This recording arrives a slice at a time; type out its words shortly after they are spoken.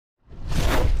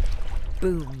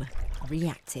Boom.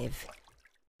 Reactive.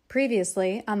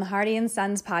 Previously on the Hardy and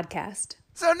Sons podcast.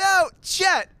 So now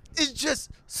Chet is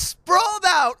just sprawled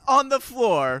out on the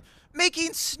floor,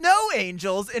 making snow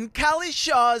angels in Callie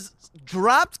Shaw's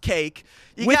dropped cake.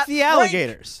 With the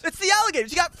alligators. It's the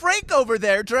alligators. You got Frank over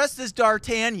there dressed as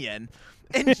D'Artagnan.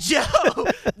 And Joe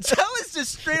is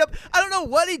just straight up, I don't know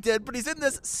what he did, but he's in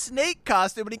this snake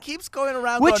costume, and he keeps going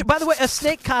around Which, going, by the way, a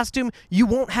snake costume, you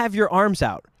won't have your arms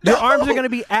out. Your arms are going to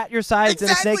be at your sides exactly,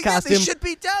 in a snake yeah, costume. They should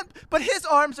be down, but his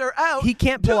arms are out. He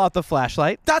can't pull out the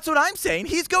flashlight. That's what I'm saying.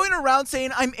 He's going around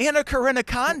saying, I'm Anna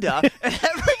Kareninaconda, and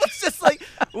everyone's just like,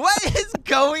 what is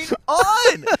going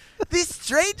on? The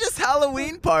strangest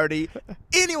Halloween party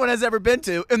anyone has ever been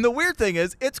to, and the weird thing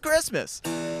is, it's Christmas.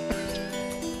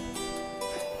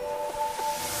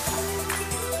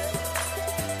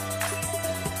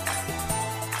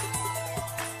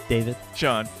 David,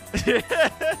 Sean.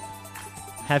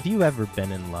 have you ever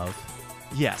been in love?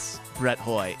 Yes, Brett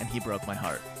Hoy, and he broke my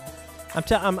heart.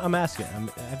 I'm asking,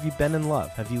 have you been in love?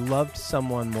 Have you loved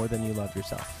someone more than you love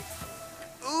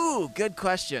yourself? Ooh, good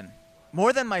question.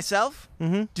 More than myself?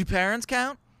 Mm-hmm. Do parents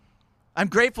count? I'm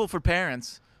grateful for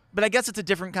parents, but I guess it's a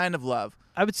different kind of love.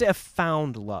 I would say a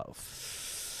found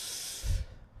love.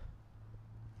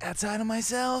 Outside of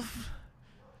myself?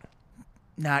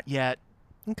 Not yet.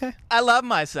 Okay. I love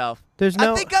myself. I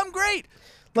think I'm great.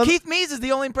 Keith Mees is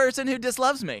the only person who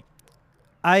disloves me.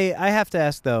 I have to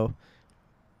ask, though,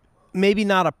 maybe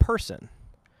not a person.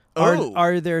 Oh.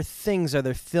 Are there things, are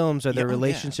there films, are there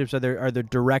relationships, are there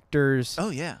directors Oh,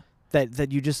 yeah.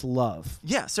 that you just love?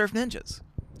 Yeah, Surf Ninjas.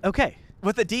 Okay.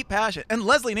 With a deep passion. And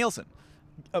Leslie Nielsen.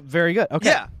 Very good. Okay.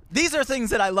 Yeah. These are things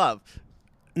that I love.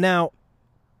 Now,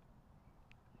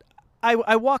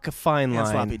 I walk a fine And line.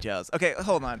 Sloppy Joes. Okay,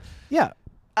 hold on. Yeah.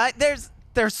 There's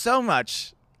so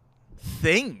much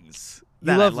things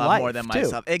that love I love life, more than too.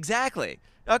 myself. Exactly.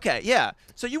 Okay, yeah.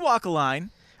 So you walk a line.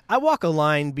 I walk a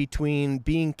line between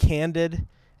being candid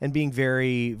and being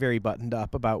very, very buttoned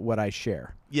up about what I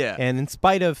share. Yeah. And in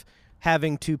spite of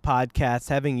having 2 podcasts,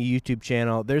 having a YouTube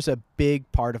channel, there's a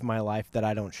big part of my life that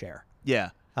I don't share. Yeah.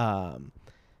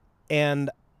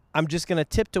 And I'm just going to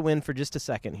tip to win for just a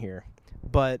second here.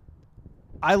 But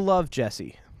I love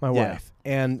Jessie, my wife.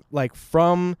 And, like,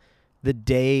 from the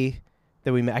day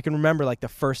that we met, I can remember, like, the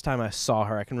first time I saw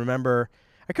her. I can remember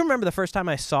the first time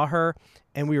I saw her,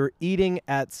 and we were eating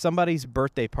at somebody's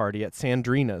birthday party at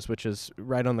Sandrina's, which is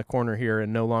right on the corner here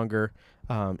and no longer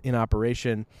in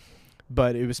operation.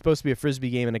 But it was supposed to be a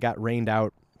Frisbee game, and it got rained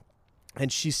out.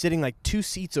 And she's sitting, like, 2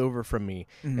 seats over from me,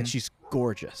 and she's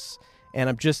gorgeous. And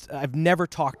I've never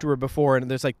talked to her before, and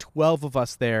there's like 12 of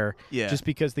us there just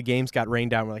because the games got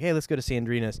rained out. We're like, hey, let's go to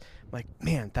Sandrina's. I'm like,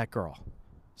 man, that girl.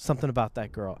 Something about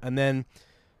that girl. And then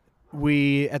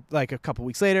we, at like a couple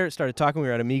weeks later, started talking. We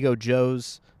were at Amigo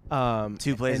Joe's.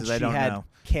 2 places I don't know.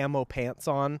 She had camo pants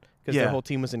on because their whole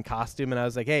team was in costume. And I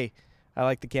was like, hey, I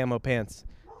like the camo pants.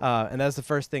 And that's the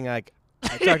first thing I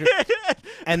talked to her.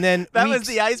 And then that was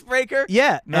the icebreaker?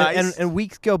 Yeah. Nice. And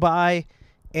weeks go by.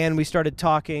 And we started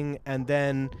talking, and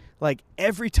then, like,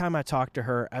 every time I talked to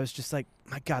her, I was just like,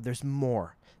 my God, there's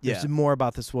more. There's more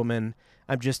about this woman.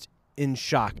 I'm just in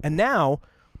shock. And now,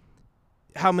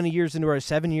 how many years into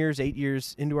 7 years, 8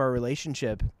 years into our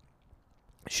relationship,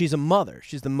 she's a mother.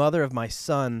 She's the mother of my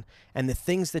son, and the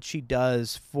things that she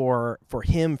does for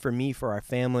him, for me, for our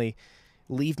family,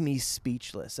 leave me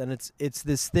speechless. And it's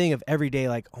this thing of every day,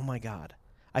 like, oh, my God,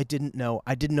 I didn't know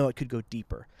it could go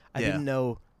deeper. I didn't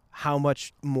know how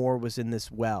much more was in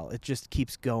this well. It just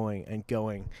keeps going and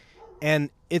going. And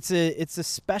it's a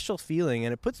special feeling,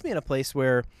 and it puts me in a place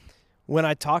where when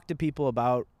I talk to people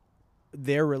about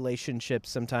their relationships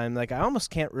sometimes, like, I almost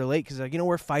can't relate because, like,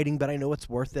 we're fighting, but I know it's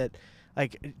worth it.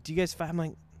 Like, do you guys fight? I'm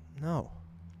like, no.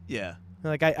 Yeah.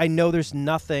 Like, I know there's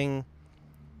nothing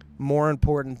more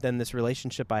important than this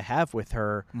relationship I have with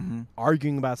her.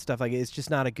 Arguing about stuff, like, it's just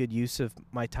not a good use of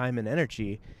my time and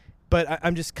energy. But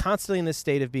I'm just constantly in this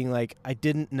state of being like, I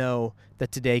didn't know that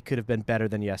today could have been better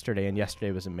than yesterday, and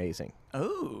yesterday was amazing.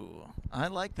 Oh, I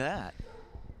like that.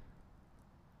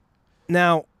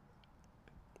 Now,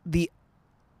 the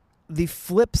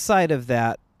flip side of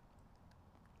that,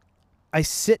 I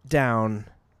sit down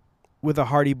with a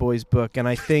Hardy Boys book, and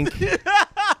I think,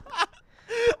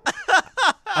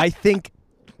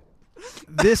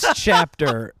 this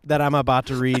chapter that I'm about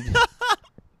to read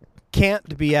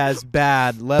can't be as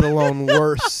bad, let alone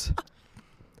worse,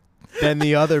 than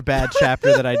the other bad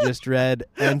chapter that I just read.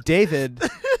 And David,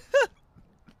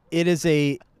 it is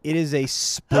a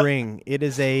spring. It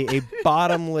is a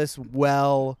bottomless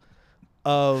well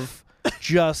of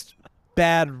just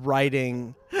bad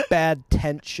writing, bad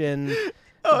tension,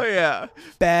 Oh, yeah.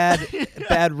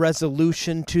 bad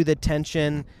resolution to the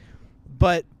tension,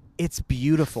 but it's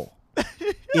beautiful.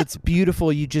 It's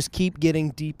beautiful. You just keep getting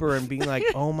deeper and being like,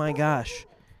 oh my gosh,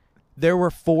 there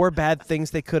were 4 bad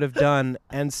things they could have done,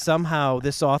 and somehow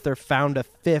this author found a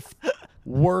 5th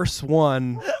worse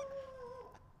one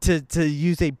to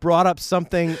use. They brought up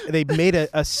something, they made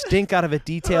a stink out of a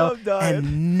detail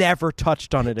and never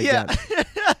touched on it again.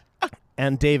 Yeah.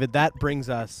 And David, that brings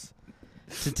us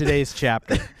to today's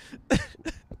chapter,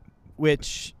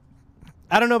 which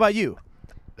I don't know about you.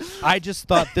 I just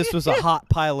thought this was a hot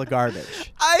pile of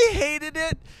garbage. I hated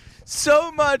it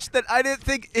so much that I didn't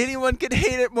think anyone could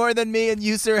hate it more than me, and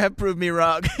you, sir, have proved me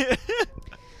wrong.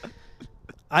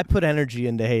 I put energy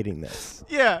into hating this.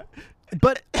 Yeah.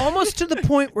 But almost to the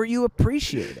point where you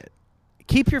appreciate it.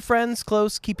 Keep your friends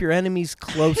close, keep your enemies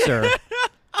closer.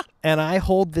 And I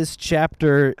hold this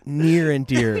chapter near and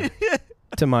dear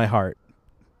to my heart.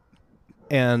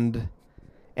 And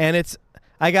it's,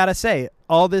 I gotta say,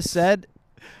 all this said,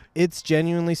 it's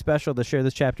genuinely special to share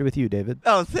this chapter with you, David.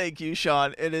 Oh, thank you,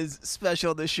 Sean. It is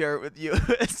special to share it with you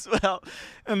as well.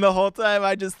 And the whole time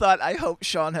I just thought, I hope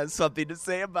Sean has something to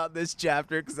say about this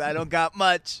chapter, because I don't got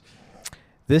much.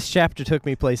 This chapter took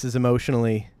me places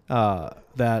emotionally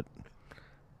that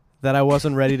I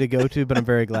wasn't ready to go to, but I'm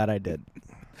very glad I did.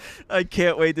 I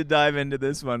can't wait to dive into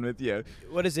this one with you.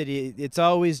 What is it? It's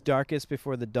always darkest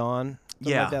before the dawn.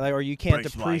 Yeah. Like that, or you can't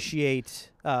British appreciate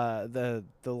the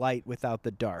light without the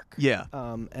dark. Yeah.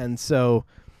 And so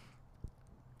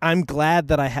I'm glad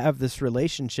that I have this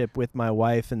relationship with my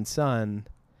wife and son,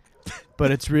 but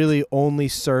it's really only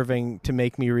serving to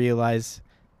make me realize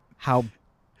how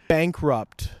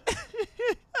bankrupt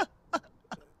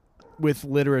with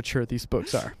literature these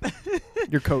books are.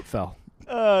 Your coat fell.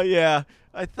 Oh, yeah.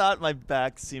 I thought my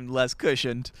back seemed less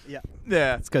cushioned. Yeah.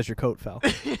 Yeah. It's because your coat fell.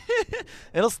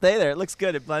 It'll stay there. It looks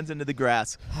good. It blends into the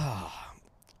grass.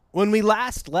 When we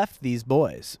last left these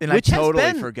boys, And which I totally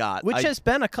has been, forgot. which has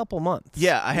been a couple months.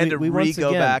 Yeah, I had to once go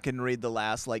again- back and read the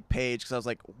last page, because I was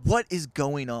like, what is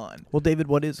going on? Well, David,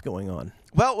 what is going on?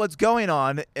 Well, what's going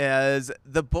on is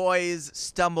the boys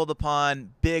stumbled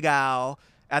upon Big Al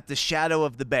at the shadow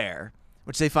of the bear,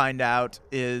 which they find out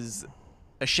is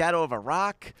a shadow of a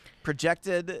rock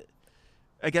projected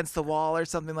against the wall or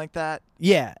something like that.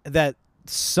 Yeah, that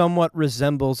somewhat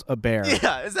resembles a bear.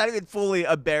 Yeah, it's not even fully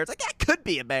a bear. It's like, that could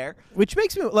be a bear. Which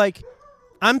makes me,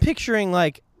 I'm picturing,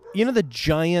 the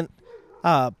giant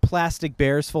plastic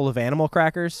bears full of animal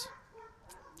crackers?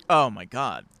 Oh, my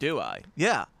God. Do I?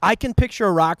 Yeah. I can picture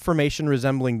a rock formation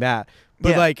resembling that. But,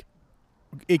 Yeah.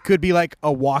 it could be like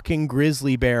a walking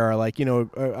grizzly bear, or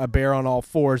a bear on all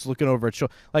fours looking over its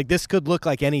shoulder. This could look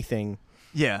like anything.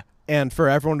 Yeah. And for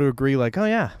everyone to agree, oh,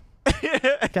 yeah,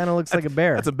 kind of looks like a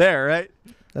bear. That's a bear, right?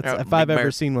 If I've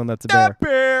ever seen one, that's a bear. That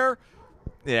bear.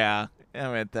 Yeah.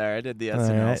 I went there. I did the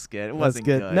SNL right. skit. It That's wasn't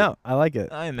good. No, I like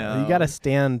it. I know. You gotta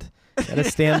stand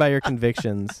by your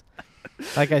convictions.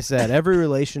 Like I said, every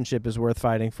relationship is worth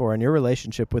fighting for, and your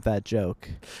relationship with that joke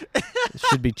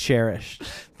should be cherished.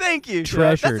 Thank you, Sean.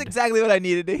 Treasured. That's exactly what I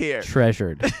needed to hear.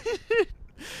 Treasured.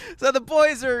 So the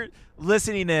boys are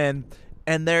listening in,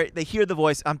 and they hear the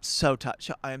voice. I am so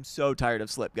tired of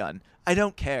Slipgun. I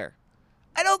don't care.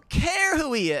 I don't care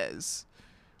who he is.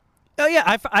 Oh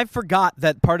yeah, I forgot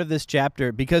that part of this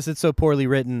chapter, because it's so poorly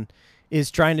written, is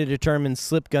trying to determine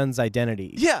Slipgun's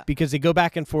identity. Yeah. Because they go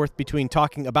back and forth between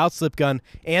talking about Slipgun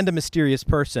and a mysterious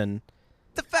person.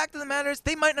 The fact of the matter is,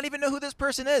 they might not even know who this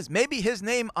person is. Maybe his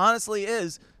name honestly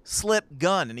is Slip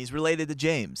Gun, and he's related to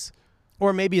James.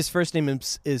 Or maybe his first name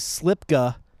is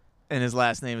Slipga. And his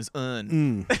last name is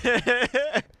Un.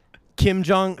 Kim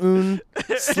Jong-un,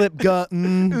 Slipga.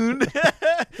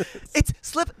 It's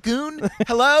Slip Goon.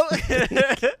 Hello?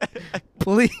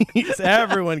 Please,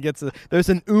 everyone gets there's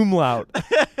an umlaut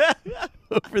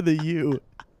over the U.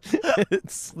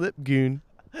 It's Slipgoon.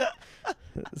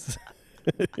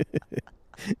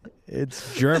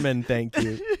 It's German, thank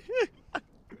you.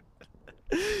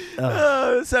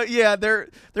 So yeah, they're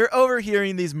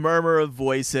overhearing these murmur of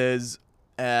voices,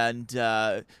 and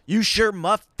you sure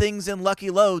muffed things in lucky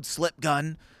load,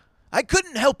 Slipgun. I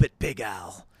couldn't help it, Big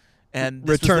Al. And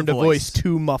this Returned was a the voice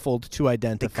too muffled to They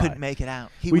identify. couldn't make it out.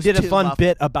 He We was did a too fun muffled.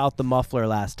 bit about the muffler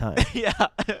last time. Yeah.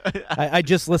 I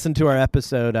just listened to our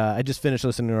episode. I just finished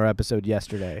listening to our episode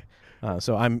yesterday,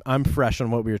 so I'm fresh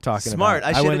on what we were talking Smart.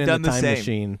 about. I should went have in done the the time same.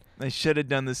 machine. I should have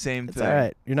done the same It's thing. all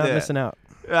right. You're not Yeah. missing out.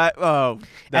 That's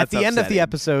At the end of the upsetting.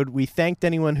 episode, we thanked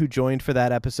anyone who joined for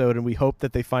that episode, and we hope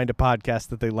that they find a podcast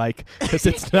that they like, because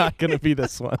it's not going to be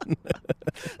this one.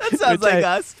 That sounds like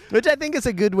us. Which I think is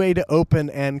a good way to open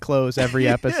and close every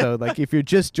episode. Like, if you're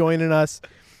just joining us,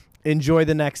 Enjoy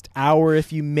the next hour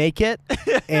if you make it,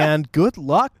 and good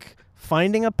luck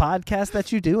finding a podcast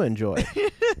that you do enjoy.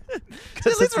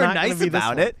 At least we're nice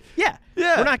about it. Yeah.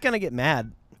 We're not going to get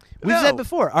mad. We've said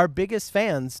before, our biggest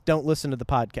fans don't listen to the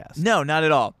podcast. No, not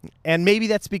at all. And maybe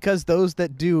that's because those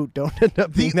that do don't end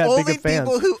up being that big of fans. The only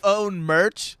people who own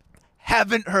merch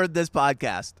haven't heard this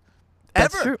podcast.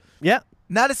 That's ever. true. Yeah.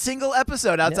 Not a single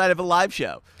episode outside of a live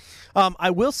show.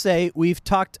 I will say we've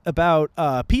talked about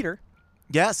Peter.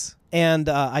 Yes. And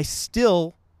I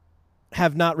still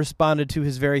have not responded to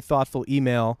his very thoughtful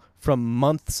email from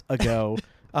months ago.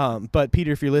 But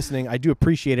Peter, if you're listening, I do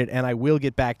appreciate it, and I will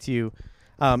get back to you.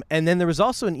 And then there was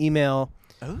also an email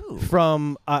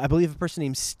from, I believe, a person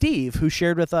named Steve, who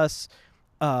shared with us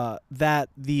that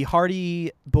the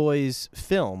Hardy Boys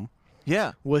film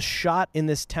was shot in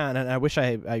this town. And I wish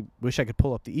I could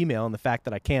pull up the email, and the fact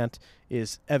that I can't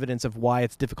is evidence of why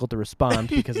it's difficult to respond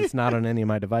because it's not on any of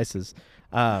my devices.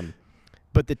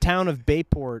 But the town of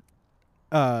Bayport,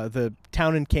 the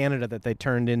town in Canada that they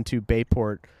turned into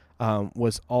Bayport,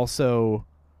 was also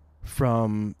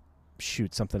from...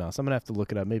 something else. I'm gonna have to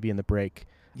look it up, maybe in the break.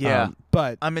 Yeah,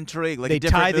 but I'm intrigued. Like they a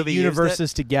different tie the movie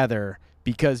universes together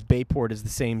because Bayport is the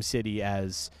same city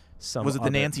as some. Was it the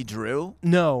other. Nancy Drew?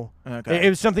 No, Okay. it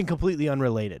was something completely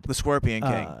unrelated. The Scorpion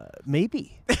King.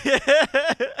 Maybe,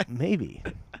 maybe.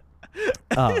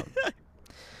 But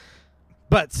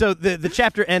so the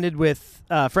chapter ended with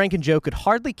Frank and Joe could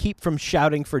hardly keep from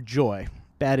shouting for joy.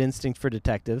 Bad instinct for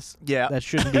detectives. Yeah, that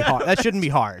shouldn't be hard. That shouldn't be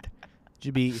hard.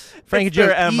 Should be Frank and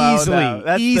Joe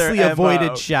easily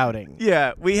avoided shouting.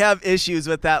 Yeah, we have issues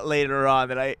with that later on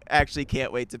that I actually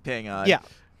can't wait to ping on. Yeah,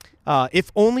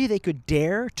 if only they could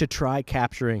dare to try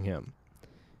capturing him.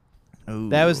 Ooh.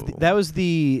 That was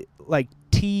the like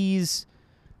tease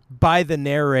by the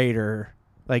narrator,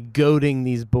 like goading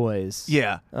these boys.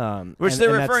 Yeah, which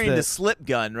they're referring to Slip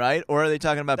Gun, right? Or are they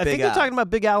talking about Big Al? I think they're talking about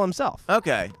Big Al himself.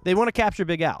 Okay, they want to capture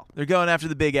Big Al. They're going after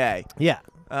the Big A. Yeah.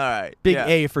 All right. Big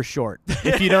A for short.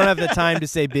 If you don't have the time to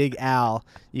say Big Al,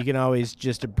 you can always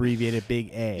just abbreviate it Big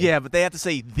A. Yeah, but they have to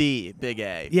say the Big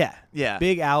A. Yeah. Yeah.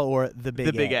 Big Al or the Big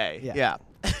A. The Big A. Yeah.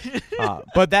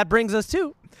 But that brings us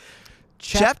to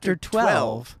Chapter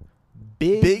 12,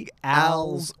 Big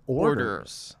Al's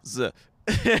Orders. I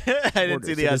didn't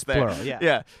see the S there. Plural, yeah.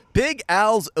 Yeah. Big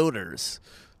Al's Odors.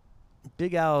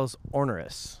 Big Al's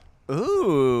Ornerous.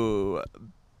 Ooh.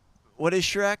 What is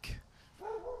Shrek?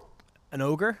 An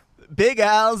ogre? Big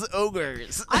Al's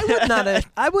Ogres.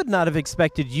 I would not have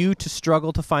expected you to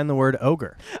struggle to find the word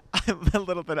ogre. I'm a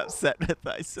little bit upset with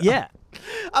myself. Yeah.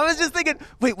 I was just thinking,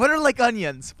 wait, what are like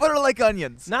onions? What are like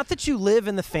onions? Not that you live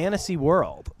in the fantasy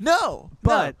world. No.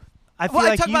 But no. I feel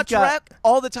like I talk about Shrek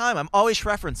all the time. I'm always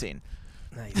referencing.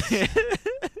 Nice.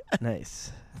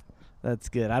 Nice. That's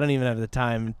good. I don't even have the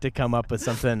time to come up with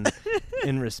something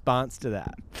in response to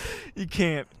that. You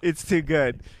can't. It's too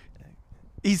good.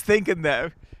 He's thinking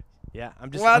there. Yeah,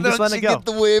 I'm just Why letting don't it you go.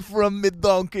 get away from me,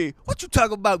 donkey? What you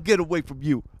talking about? Get away from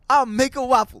you. I'll make a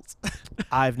waffles.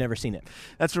 I've never seen it.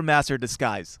 That's from Master of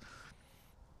Disguise.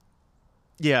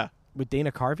 Yeah. With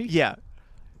Dana Carvey? Yeah.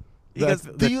 He goes,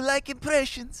 do you like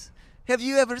impressions? Have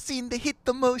you ever seen the hit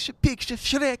the motion picture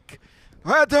Shrek?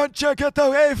 Why don't you get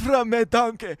away from me,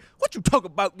 donkey? What you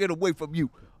talking about? Get away from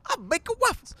you. I'll make a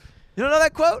waffles. You don't know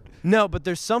that quote? No, but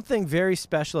there's something very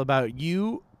special about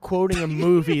you quoting a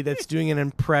movie that's doing an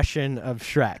impression of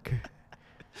Shrek.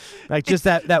 Like just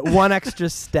that one extra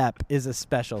step is a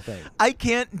special thing. I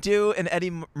can't do an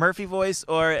Eddie Murphy voice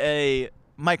or a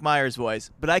Mike Myers voice,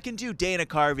 but I can do Dana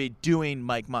Carvey doing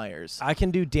Mike Myers. I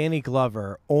can do Danny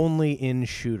Glover only in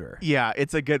Shooter. Yeah,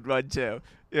 it's a good one too.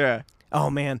 Yeah. Oh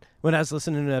man, when I was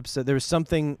listening to an episode, there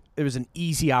was an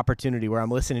easy opportunity where I'm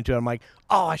listening to it. I'm like,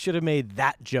 oh, I should have made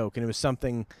that joke, and it was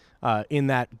something in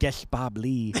that Guess Bob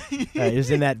Lee. It was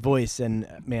in that voice, and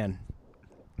man,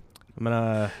 I'm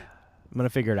gonna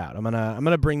figure it out. I'm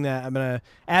gonna bring that. I'm gonna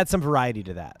add some variety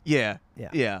to that. Yeah.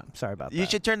 I'm sorry about that. You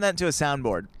should turn that into a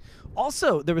soundboard.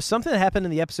 Also, there was something that happened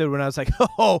in the episode when I was like,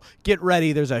 oh, get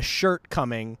ready, there's a shirt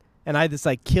coming, and I had this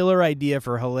like killer idea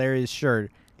for a hilarious shirt.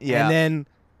 Yeah. And then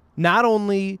not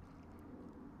only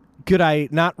could I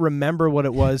not remember what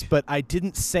it was, but I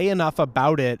didn't say enough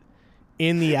about it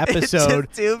in the episode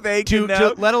it's too vague to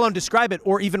know. let alone describe it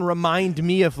or even remind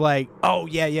me of like, oh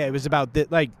yeah, it was about this,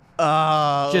 like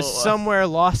just somewhere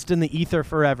lost in the ether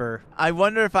forever. I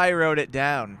wonder if I wrote it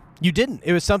down. You didn't.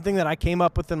 It was something that I came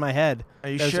up with in my head. Are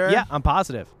you sure? Yeah, I'm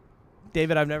positive.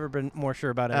 David, I've never been more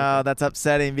sure about it. Oh, that's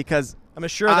upsetting because I'm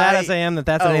as sure of that as I am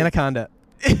that's an anaconda.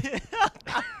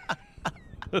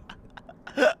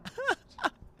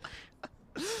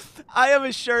 I have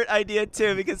a shirt idea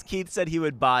too because Keith said he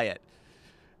would buy it.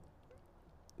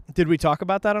 Did we talk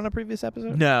about that on a previous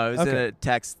episode? No, it was in Okay. a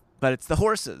text, but it's the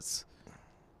horses.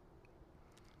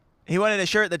 He wanted a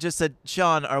shirt that just said,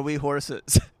 Sean, are we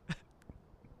horses?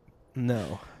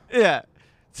 No. Yeah.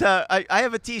 So I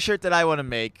have a T-shirt that I want to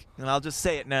make, and I'll just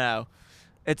say it now.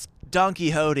 It's Don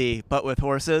Quixote, but with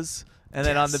horses. And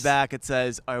then on the Yes. back it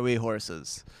says, are we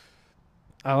horses?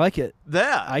 I like it.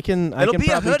 Yeah. I can It'll be a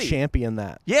probably hoodie. champion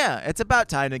that. Yeah, it's about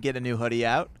time to get a new hoodie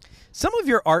out. Some of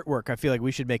your artwork I feel like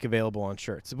we should make available on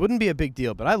shirts. It wouldn't be a big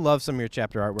deal, but I love some of your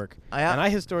chapter artwork. And I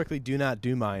historically do not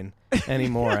do mine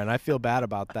anymore, and I feel bad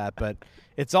about that. But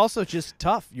it's also just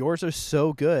tough. Yours are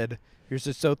so good. Yours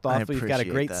are so thoughtful. You've got a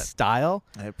appreciate great that. style.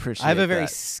 I appreciate I have a very that.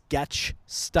 sketch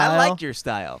style. I like your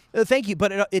style. Thank you,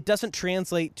 but it doesn't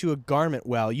translate to a garment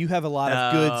well. You have a lot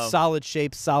of good, No. solid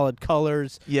shapes, solid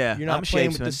colors. Yeah, You're not I'm a playing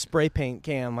with the shapesman. spray paint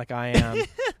can like I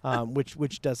am,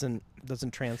 which doesn't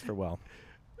transfer well.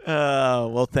 Oh,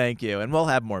 well, thank you. And we'll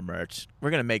have more merch.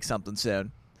 We're going to make something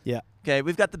soon. Yeah. Okay,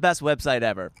 we've got the best website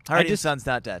ever.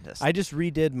 HardyandSons.dentist. I just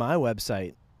redid my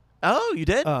website. Oh, you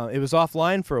did? It was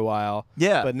offline for a while.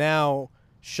 Yeah. But now,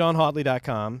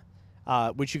 SeanHotley.com,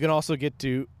 which you can also get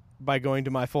to by going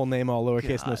to my full name, all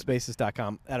lowercase, no God.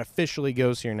 spaces.com. That officially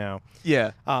goes here now.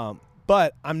 Yeah.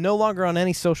 But I'm no longer on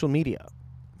any social media.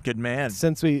 Good man.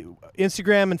 Since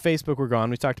Instagram and Facebook were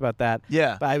gone. We talked about that.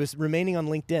 Yeah. But I was remaining on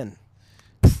LinkedIn.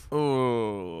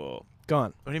 Ooh.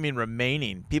 Gone. What do you mean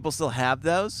remaining? People still have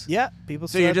those? Yeah. People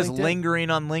So still you're have just LinkedIn. lingering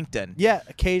on LinkedIn? Yeah.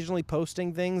 Occasionally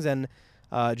posting things and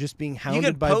just being hounded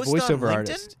can by post on voiceover LinkedIn?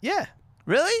 artists. Yeah.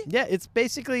 Really? Yeah. It's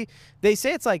basically, they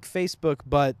say it's like Facebook,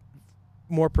 but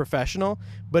more professional,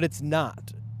 but it's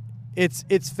not. It's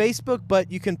Facebook,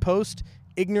 but you can post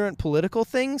ignorant political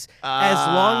things as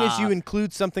long as you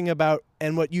include something about,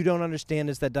 and what you don't understand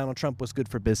is that Donald Trump was good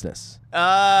for business.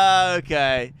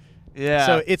 Okay. Yeah.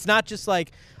 So it's not just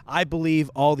like, I believe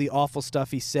all the awful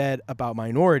stuff he said about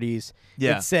minorities.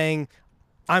 Yeah. It's saying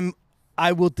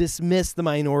I will dismiss the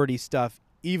minority stuff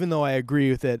even though I agree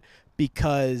with it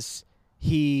because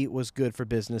he was good for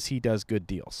business. He does good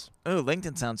deals. Oh,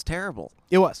 LinkedIn sounds terrible.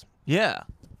 It was. Yeah.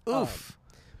 Oof.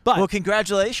 But Well,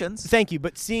 congratulations. thank you.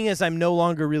 But seeing as I'm no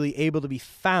longer really able to be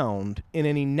found in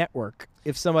any network,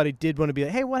 if somebody did want to be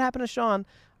like, hey, what happened to Sean?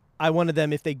 I wanted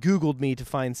them, if they Googled me, to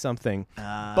find something.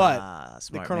 But the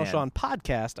smart Colonel man. Sean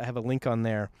podcast, I have a link on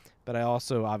there, but I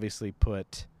also obviously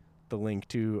put the link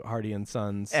to Hardy and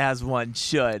Sons. As one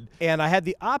should. And I had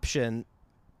the option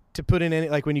to put in any,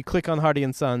 like when you click on Hardy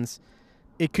and Sons,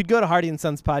 it could go to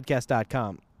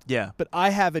hardyandsonspodcast.com. Yeah. But I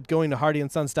have it going to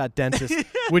hardyandsons.dentist,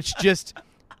 which just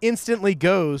instantly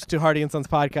goes to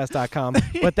hardyandsonspodcast.com.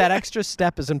 But that extra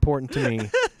step is important to me.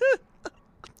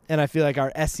 And I feel like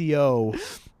our SEO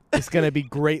is going to be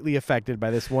greatly affected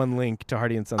by this one link to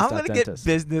hardyandsons.dentist. I'm going to get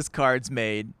business cards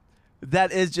made.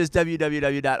 That is just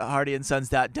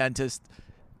www.hardyandsons.dentist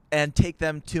and take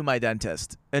them to my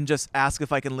dentist and just ask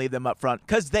if I can leave them up front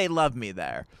because they love me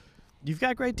there. You've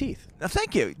got great teeth.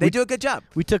 Thank you. They do a good job.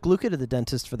 We took Luca to the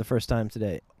dentist for the first time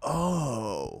today.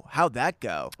 Oh, how'd that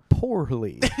go?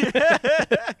 Poorly.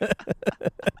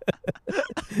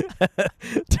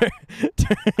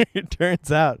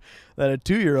 Turns out that a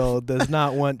 2-year-old does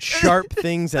not want sharp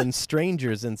things and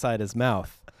strangers inside his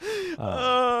mouth.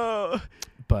 Oh.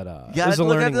 But You it gotta was a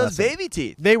look at learning those lesson. baby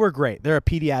teeth. They were great. They're a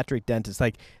pediatric dentist.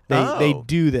 Like they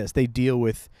do this. They deal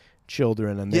with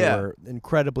children, and they were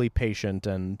incredibly patient.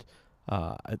 And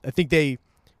I think they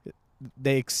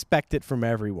expect it from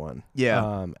everyone.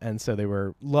 Yeah. And so they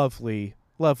were lovely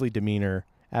demeanor.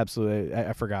 Absolutely.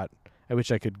 I forgot. I wish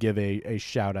I could give a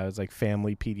shout out. It's like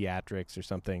Family Pediatrics or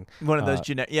something. One of those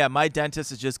generic. Yeah, my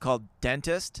dentist is just called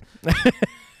Dentist.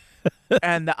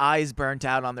 And the eyes burnt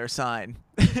out on their sign.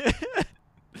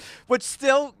 Which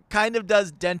still kind of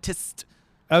does dentist.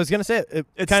 I was gonna say it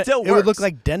still It would look works.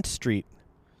 like Dent Street.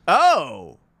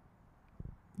 Oh.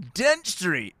 Dent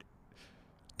Street.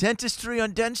 Dentistry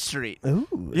on Dent Street.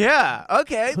 Ooh. Yeah,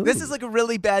 okay. This Ooh. is like a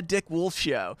really bad Dick Wolf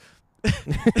show.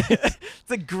 It's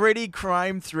a gritty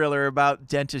crime thriller about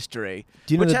dentistry,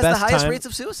 Do you know which the has best the highest time? rates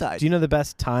of suicide. Do you know the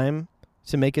best time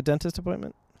to make a dentist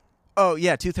appointment? Oh,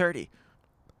 yeah, 2:30.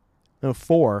 No,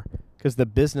 4, because the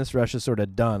business rush is sort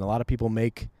of done. A lot of people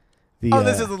make the. Oh,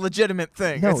 this is a legitimate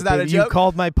thing. no, it's not a you joke.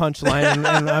 called my punchline,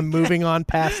 and I'm moving on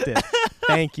past it.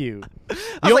 Thank you. I was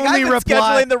like, only I've been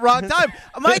reply- scheduling the wrong time.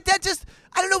 My dentist,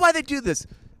 I don't know why they do this.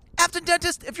 Afton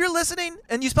Dentist, if you're listening,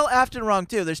 and you spell Afton wrong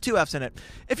too, there's 2 F's in it.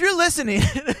 If you're listening,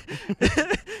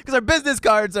 because our business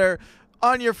cards are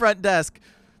on your front desk,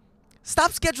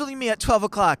 stop scheduling me at 12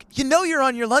 o'clock. You know you're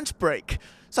on your lunch break.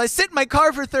 So I sit in my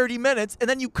car for 30 minutes, and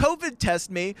then you COVID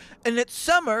test me, and it's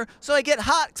summer, so I get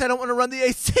hot because I don't want to run the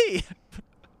AC.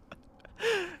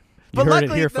 But heard it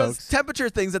luckily, here, those folks. temperature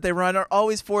things that they run are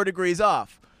always 4 degrees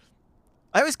off.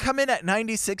 I always come in at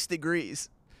 96 degrees,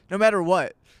 no matter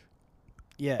what.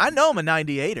 Yeah. I know I'm a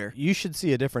 98er. You should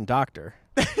see a different doctor.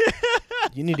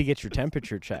 You need to get your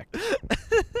temperature checked.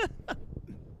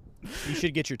 You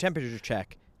should get your temperature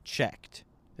checked,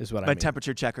 is what I My mean.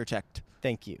 temperature checker checked.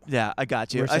 Thank you. Yeah, I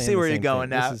got you. We're I saying see the where you're same going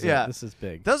thing. now. This is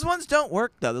big. Those ones don't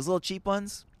work, though. Those little cheap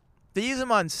ones. They use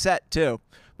them on set, too.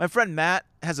 My friend Matt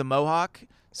has a mohawk,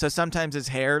 so sometimes his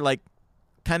hair, like,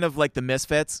 kind of like the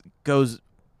Misfits, goes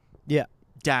Yeah.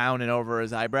 down and over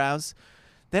his eyebrows.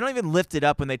 They don't even lift it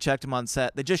up when they checked him on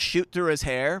set. They just shoot through his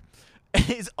hair, and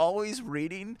he's always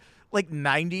reading like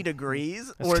 90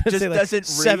 degrees, or it just Say, like, doesn't read.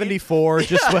 74,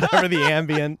 just whatever the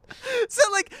ambient. So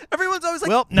like everyone's always like,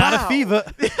 Well, not wow. a fever.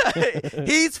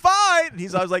 He's fine.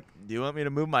 He's always like, do you want me to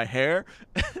move my hair?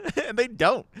 And they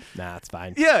don't. Nah, it's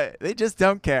fine. Yeah, they just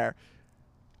don't care.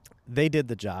 They did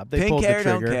the job. They Pink pulled hair, the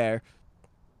trigger. don't care.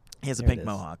 He has a There it pink is.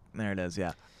 mohawk. There it is.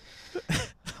 Yeah.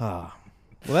 Ah.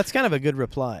 Well, that's kind of a good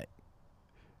reply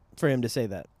for him to say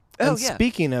that. Oh, and yeah.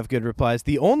 Speaking of good replies,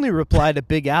 the only reply to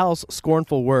Big Al's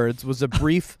scornful words was a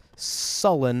brief,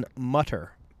 sullen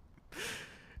mutter.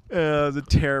 That was a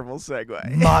terrible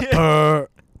segue. Mutter.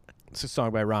 It's a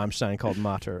song by Rammstein called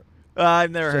Mutter.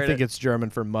 I've never So I heard think it. it's German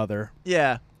for mother.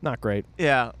 Yeah. Not great.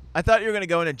 Yeah. I thought you were going to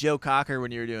go into Joe Cocker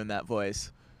when you were doing that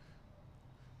voice.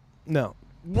 No.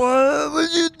 What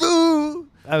would you do?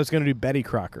 I was going to do Betty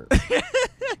Crocker.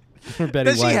 Or Betty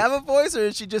Does White. she have a voice, or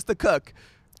is she just the cook?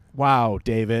 Wow,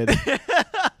 David.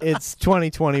 It's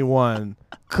 2021.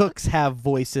 Cooks have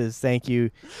voices. Thank you.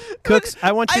 Cooks,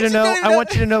 I want you I to just know, don't even I know-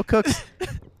 want you to know, Cooks,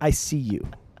 I see you.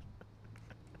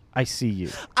 I see you.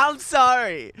 I'm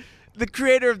sorry. The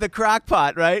creator of the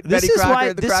Crockpot, right? This Betty is Crocker why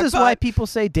of the this is Crockpot. why people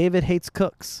say David hates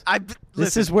cooks. This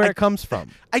Listen, is where it comes from.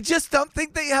 I just don't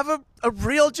think they have a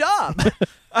real job.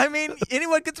 I mean,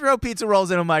 anyone can throw pizza rolls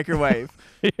in a microwave.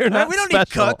 You're not we don't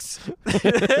special. need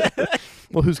cooks.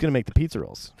 Well, who's going to make the pizza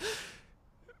rolls?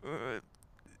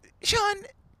 Sean,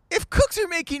 if cooks are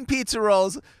making pizza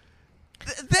rolls,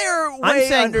 they're I'm way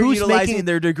saying who's underutilizing making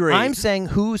their degree. I'm saying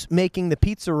who's making the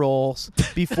pizza rolls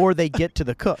before they get to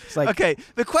the cooks. Like, Okay,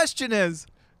 the question is,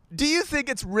 do you think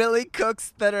it's really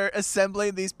cooks that are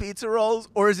assembling these pizza rolls,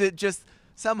 or is it just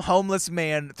some homeless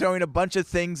man throwing a bunch of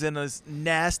things in a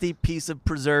nasty piece of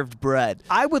preserved bread?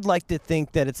 I would like to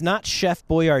think that it's not Chef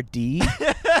Boyardee,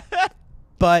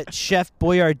 but Chef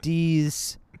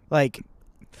Boyardee's like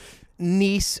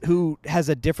niece who has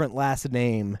a different last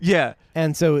name. Yeah.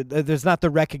 And so there's not the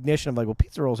recognition of like, well,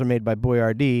 pizza rolls are made by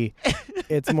Boyardee.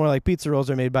 It's more like pizza rolls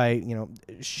are made by,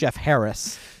 Chef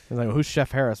Harris. It's like, well, who's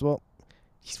Chef Harris? Well,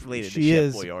 He's related she to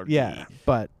is. Chef Boyardee. Yeah,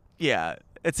 but Yeah,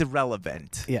 it's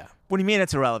irrelevant. yeah. What do you mean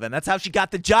it's irrelevant? That's how she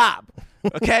got the job.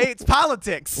 Okay? It's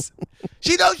politics.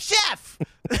 She knows chef.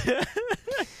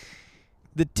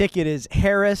 The ticket is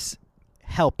Harris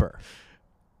Helper.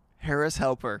 Harris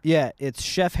Helper. Yeah, it's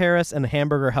Chef Harris and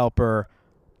Hamburger Helper,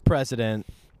 President,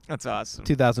 That's awesome.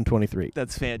 2023.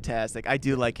 That's fantastic. I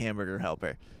do like Hamburger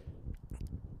Helper.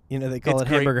 They call It's it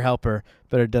great. Hamburger Helper,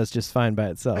 but it does just fine by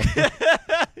itself.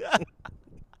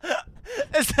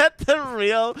 Is that the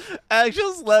real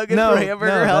actual slogan for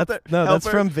Hamburger Helper? That's Helper?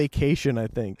 from Vacation, I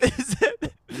think. Is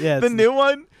it Yeah, the it's- new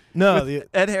one? No, With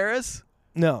Ed Harris?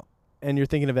 no, and you're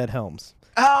thinking of Ed Helms.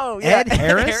 Oh, yeah. Ed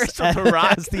Harris from The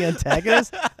Rock. as the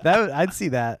antagonist. I'd see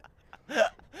that.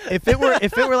 If it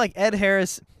were like Ed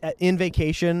Harris in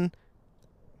Vacation,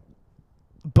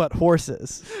 but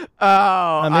horses, Oh,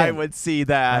 I in. would see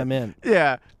that. I'm in.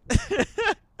 Yeah.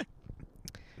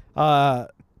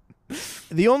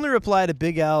 The only reply to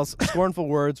Big Al's scornful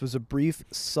words was a brief,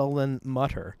 sullen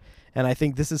mutter, and I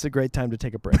think this is a great time to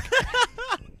take a break.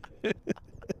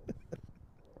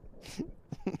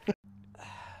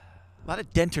 A lot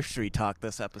of dentistry talk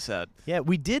this episode. Yeah,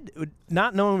 we did,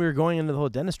 not knowing we were going into the whole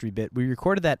dentistry bit, we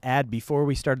recorded that ad before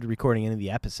we started recording any of the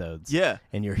episodes. Yeah.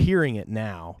 And you're hearing it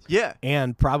now. Yeah.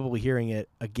 And probably hearing it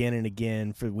again and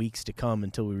again for weeks to come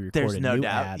until we record There's a no new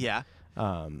doubt. ad. Yeah. Which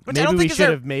I Maybe don't we think is should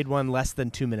our- have made one less than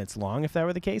 2 minutes long if that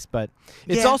were the case, but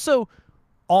it's Yeah. also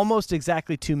almost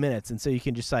exactly 2 minutes, and so you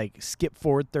can just like skip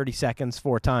forward 30 seconds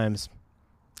 4 times.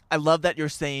 I love that you're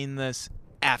saying this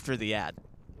after the ad.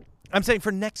 I'm saying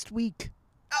for next week.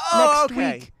 Oh, Next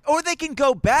okay. week. Or they can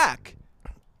go back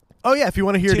Oh yeah, if you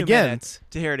want to hear 2 it again. minutes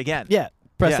to hear it again. Yeah,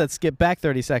 press Yeah. that skip back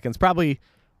 30 seconds, probably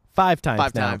 5 times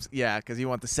 5 now. times. Yeah, because you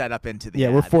want the setup into the Yeah,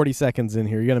 ad. we're 40 seconds in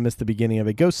here. You're going to miss the beginning of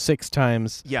it. Go 6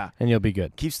 times Yeah. and you'll be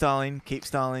good. Keep stalling. Keep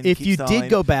stalling. If keep you stalling. did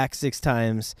go back 6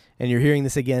 times and you're hearing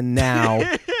this again now,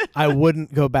 I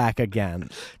wouldn't go back again.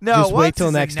 No, just wait once till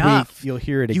is next enough. week. You'll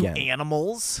hear it You again.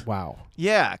 animals. Wow.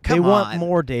 Yeah, come They on. want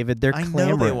more, David. They're I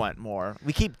clamoring. know they want more.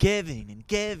 We keep giving and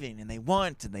giving, and they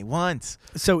want and they want.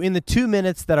 So in the 2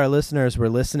 minutes that our listeners were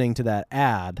listening to that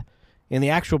ad, in the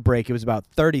actual break, it was about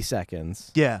 30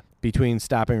 seconds Yeah. between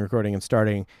stopping recording and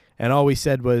starting. And all we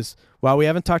said was, well, we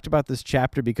haven't talked about this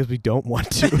chapter because we don't want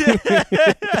to.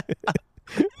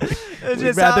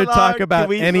 We'd rather talk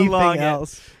about anything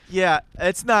else. Yeah,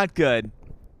 it's not good.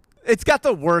 It's got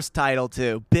the worst title,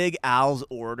 too. Big Al's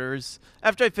Orders.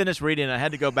 After I finished reading it, I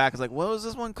had to go back. I was like, what was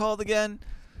this one called again?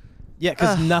 Yeah,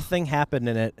 because nothing happened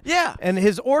in it. Yeah. And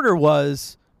his order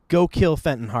was, go kill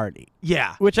Fenton Hardy,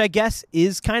 Yeah. which I guess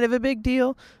is kind of a big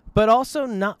deal, but also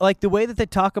not like the way that they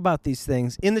talk about these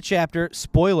things in the chapter.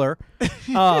 Spoiler.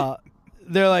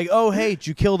 They're like, oh, hey, did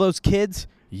you kill those kids?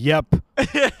 Yep.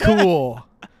 Cool.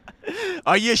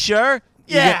 Are you sure?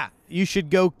 Yeah. You should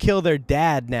go kill their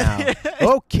dad now.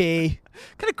 Okay.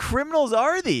 What kind of criminals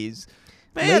are these?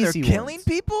 Man, Lazy they're killing ones.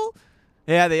 people?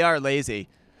 Yeah, they are lazy.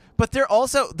 But they're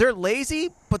lazy,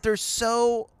 but they're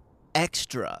so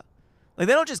extra. Like,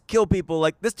 they don't just kill people.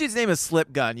 Like, this dude's name is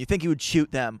Slip Gun. You think he would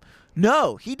shoot them.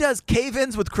 No, he does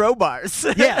cave-ins with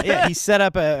crowbars. Yeah. He set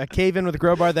up a cave-in with a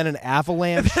crowbar, then an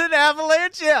avalanche. An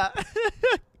avalanche, yeah.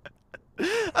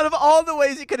 Out of all the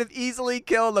ways you could have easily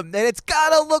killed them, then it's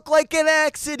gotta look like an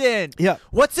accident. Yeah.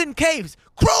 What's in caves?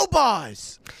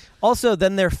 Crowbars. Also,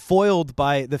 then they're foiled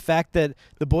by the fact that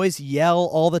the boys yell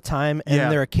all the time and Yeah.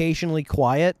 they're occasionally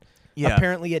quiet. Yeah.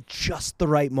 Apparently at just the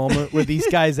right moment where these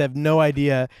guys have no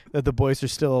idea that the boys are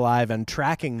still alive and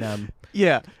tracking them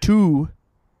Yeah. to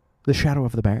the shadow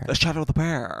of the bear. The Shadow of the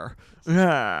Bear.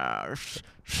 Yeah.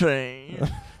 See.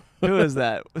 Who is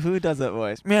that? Who does that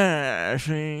voice? Yeah.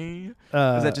 See. Is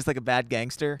that just like a bad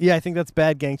gangster? Yeah, I think that's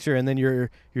Bad Gangster, and then you're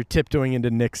tiptoeing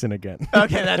into Nixon again.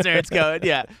 Okay, that's where it's going.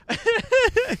 Yeah.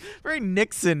 Very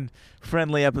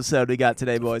Nixon-friendly episode we got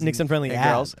today, boys. Nixon-friendly and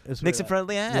ad girls. is what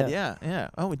Nixon-friendly ad. Yeah. Yeah.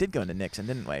 Oh, we did go into Nixon,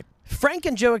 didn't we? Frank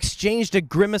and Joe exchanged a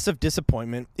grimace of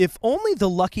disappointment. If only the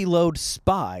Lucky Lode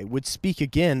spy would speak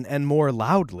again and more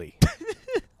loudly.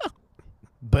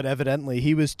 But evidently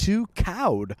he was too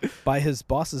cowed by his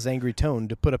boss's angry tone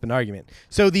to put up an argument.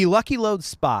 So the Lucky Lode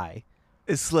spy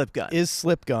Is Slip Gun. is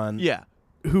Slipgun, Yeah.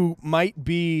 who might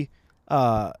be,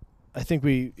 I think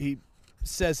he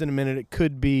says in a minute it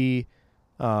could be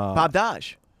Bob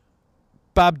Dodge.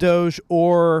 Bob Doge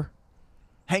or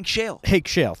Hank Shale. Hank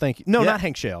Shale. Thank you. No, Yeah. not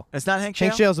Hank Shale. It's not Hank Shale?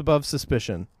 Hank Shale's above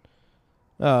suspicion.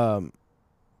 Here,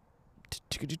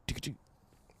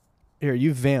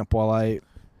 you vamp while I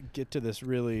get to this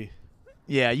really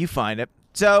Yeah, you find it.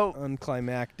 So,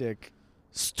 unclimactic.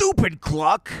 stupid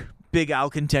Cluck, Big Al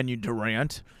continued to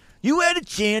rant. You had a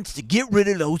chance to get rid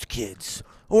of those kids,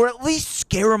 or at least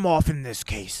scare them off in this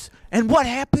case. And what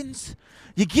happens?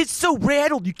 You get so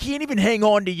rattled you can't even hang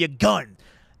on to your gun.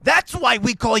 That's why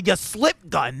we call you Slip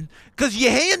Gun, because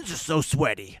your hands are so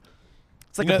sweaty.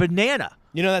 It's like You a know- banana.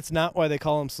 You know, that's not why they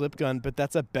call him Slipgun, but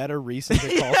that's a better reason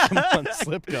to call someone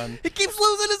Slipgun He keeps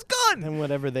losing his gun. than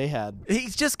whatever they had.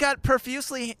 He's just got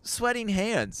profusely sweating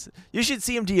hands. You should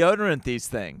see him deodorant these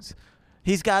things.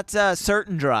 He's got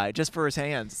Certain Dry just for his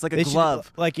hands. It's like a They should,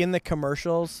 glove. like in the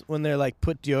commercials, when they're like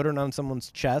put deodorant on someone's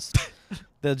chest,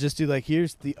 they'll just do like,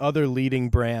 here's the other leading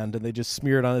brand, and they just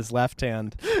smear it on his left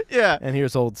hand, Yeah. and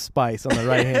here's Old Spice on the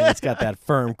right hand. It's got that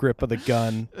firm grip of the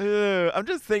gun. I'm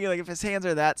just thinking, like, if his hands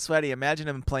are that sweaty, imagine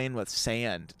him playing with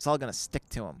sand. It's all gonna stick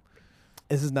to him.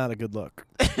 This is not a good look.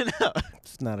 No.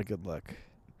 It's not a good look.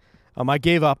 I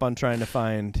gave up on trying to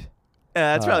find.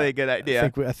 That's probably a good idea.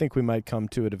 I think we might come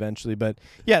to it eventually, but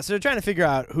yeah. So they're trying to figure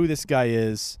out who this guy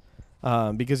is,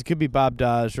 because it could be Bob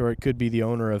Dodge or it could be the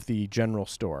owner of the general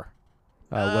store,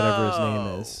 whatever his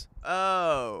name is.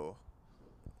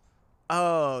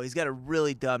 Oh, he's got a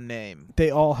really dumb name.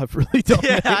 They all have really dumb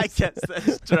Yeah, names. I guess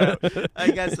that's true.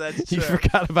 I guess that's true. You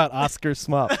forgot about Oscar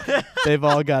Smuff. They've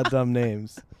all got dumb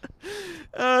names.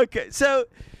 Okay, so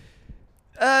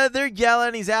they're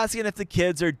yelling. He's asking if the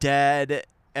kids are dead,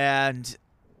 and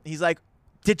he's like,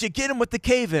 "Did you get him with the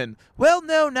cave-in?" Well,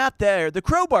 no, not there. The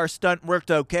crowbar stunt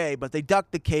worked okay, but they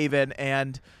ducked the cave-in,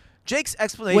 and Jake's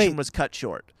explanation Wait. was cut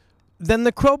short. Then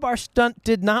the crowbar stunt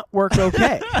did not work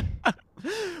okay.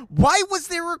 Why was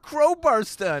there a crowbar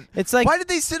stunt? It's like- why did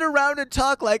they sit around and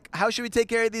talk like, how should we take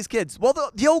care of these kids? Well,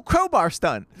 the old crowbar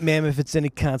stunt. Ma'am, if it's any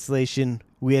consolation,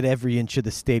 we had every inch of the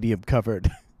stadium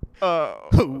covered. Oh.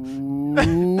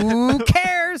 Who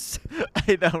cares?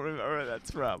 I don't remember where that's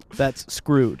from. That's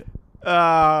Screwed.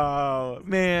 Oh, With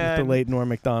man. the late Norm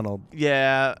Macdonald.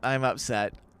 Yeah, I'm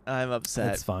upset. I'm upset.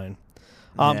 That's fine.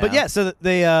 But Yeah. yeah,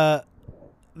 so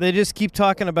they just keep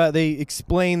talking about. They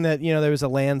explain that there was a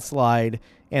landslide,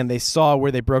 and they saw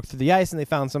where they broke through the ice, and they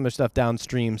found some of their stuff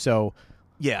downstream. So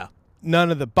Yeah.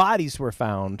 none of the bodies were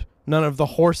found. None of the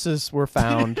horses were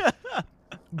found.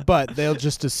 But they'll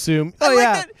just assume. I Oh like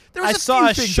yeah, that there was I a saw few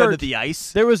a things shirt. under the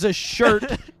ice. There was a shirt,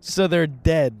 so they're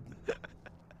dead.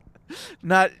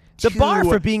 Not The bar two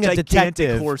for being a gigantic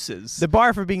detective. horses. The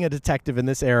bar for being a detective in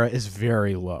this era is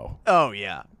very low. Oh,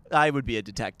 yeah. I would be a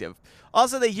detective.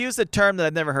 Also, they use a term that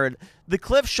I've never heard. The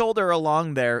cliff shoulder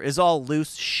along there is all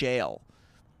loose shale.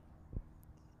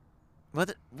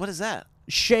 What is that?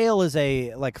 Shale is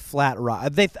a flat rock.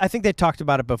 I think they talked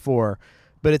about it before,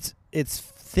 but it's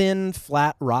thin,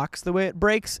 flat rocks the way it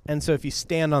breaks, and so if you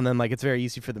stand on them, it's very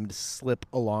easy for them to slip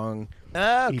along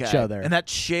each other. And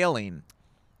that's shaling.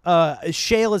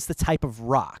 Shale is the type of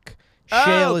rock.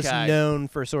 Shale is Okay. known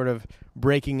for sort of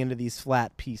breaking into these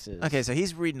flat pieces. Okay, so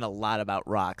he's reading a lot about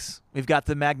rocks. We've got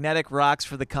the magnetic rocks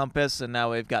for the compass, and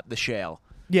now we've got the shale.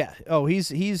 Yeah. Oh, he's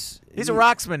He's a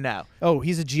rocksman now. Oh,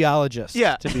 he's a geologist.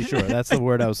 Yeah. To be sure, that's the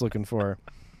word I was looking for.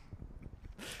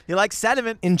 He likes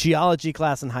sediment. In geology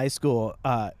class in high school,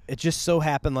 it just so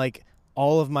happened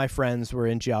all of my friends were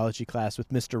in geology class with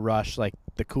Mr. Rush,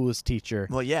 the coolest teacher.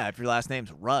 Well, yeah, if your last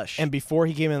name's Rush. And before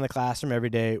he came in the classroom every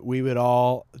day, we would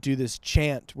all do this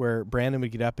chant where Brandon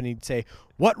would get up and he'd say,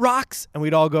 "What rocks?" And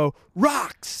we'd all go,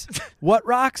 "Rocks!" "What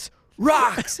rocks?"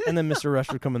 "Rocks!" And then Mr. Rush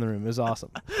would come in the room. It was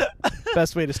awesome.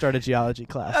 Best way to start a geology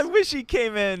class. I wish he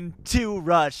came in to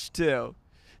Rush, too.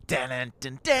 Dun, dun,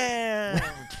 dun, dun.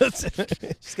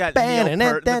 She's got Neil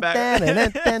Peart in the back.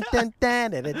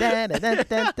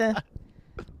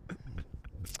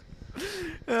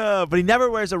 But he never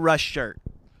wears a Rush shirt.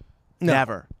 No.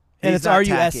 Never. And He's it's not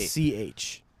tacky.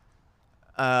 RUSCH.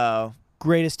 Oh,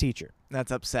 Greatest teacher.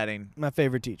 that's upsetting. My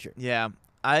favorite teacher. Yeah,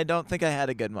 I don't think I had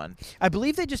a good one. I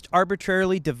believe they just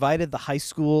arbitrarily divided the high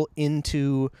school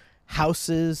into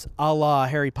houses a la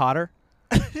Harry Potter.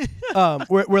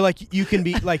 where you can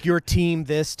be your team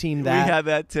this, team that. We had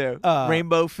that too.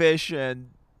 Rainbow fish and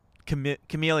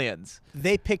chameleons.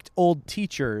 They picked old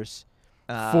teachers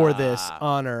for this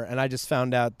honor, and I just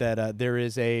found out that there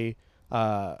is a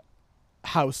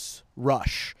house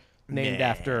Rush named Man.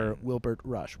 after Wilbur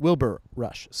Rush.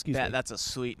 Excuse me. That's a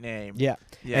sweet name. Yeah.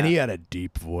 Yeah. And he had a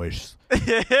deep voice.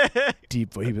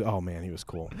 Deep voice. Oh man, he was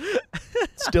cool.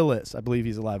 Still is. I believe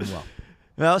he's alive and well.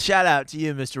 Well, shout out to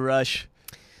you, Mr. Rush.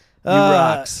 You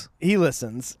rocks. He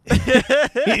listens.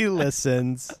 He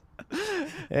listens.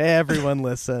 Everyone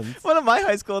listens. One of my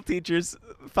high school teachers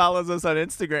follows us on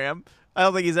Instagram. I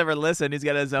don't think he's ever listened. He's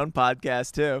got his own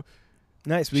podcast too.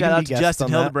 Nice. We Shout can out be to guests Justin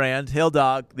on that. Hildebrand, Hill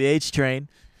Dog, the H Train.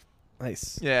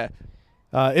 Nice. Yeah.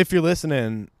 If you're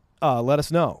listening, let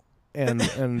us know, and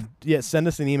send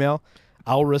us an email.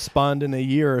 I'll respond in a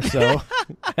year or so,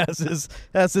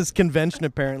 as his convention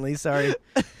apparently. Sorry,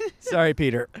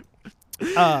 Peter.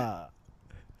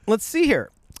 Let's see here.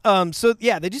 So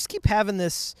yeah, they just keep having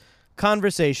this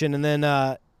conversation, and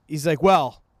then he's like,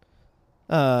 "Well,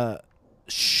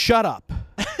 shut up,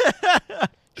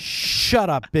 shut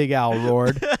up," Big Al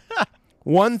roared.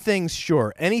 "One thing's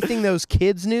sure: anything those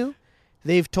kids knew,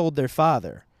 they've told their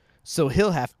father. So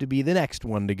he'll have to be the next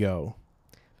one to go.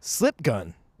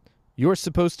 Slipgun, you're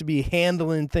supposed to be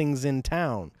handling things in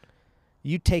town.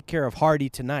 You take care of Hardy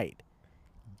tonight.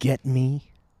 Get me?"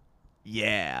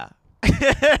 Yeah.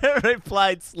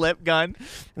 Replied Slipgun.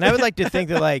 And I would like to think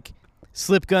that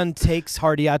Slipgun takes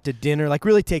Hardy out to dinner,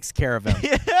 really takes care of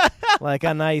him. Like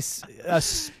a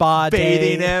spa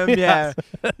Bathing day. him, yeah.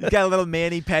 He's got a little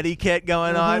mani-pedi kit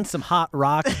going on. Some hot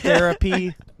rock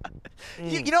therapy.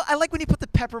 You know, I like when you put the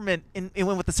peppermint in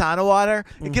with the sauna water.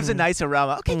 It gives a nice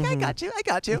aroma. Okay, I got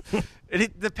you. And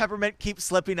the peppermint keeps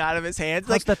slipping out of his hands.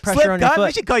 How's that pressure Slip on your gun, we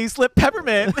foot? should call you Slip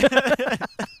Peppermint.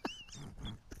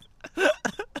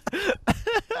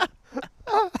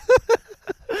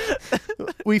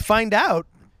 We find out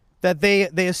that they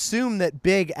assume that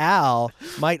Big Al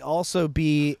might also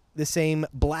be the same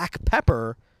Black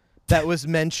Pepper that was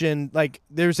mentioned.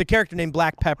 There's a character named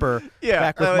Black Pepper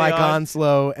back with early Mike on.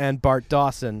 Onslow and Bart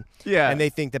Dawson. Yeah. And they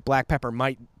think that Black Pepper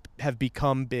might have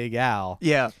become Big Al.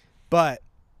 Yeah. But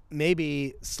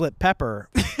maybe Slip Peppermint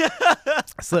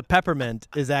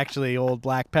is actually old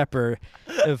Black Pepper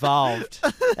evolved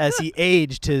as he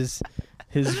aged his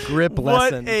grip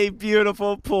lesson. What a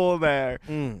beautiful pull there.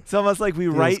 It's almost like we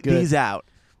write good. these out.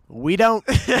 We don't.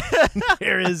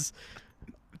 There is.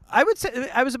 I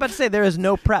was about to say there is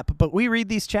no prep, but we read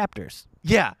these chapters,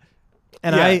 Yeah.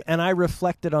 and Yeah. I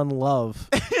reflected on love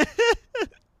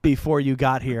before you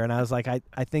got here, and I was like, I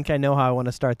think I know how I want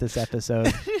to start this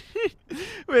episode.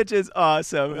 which is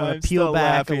awesome. I I'm want to peel still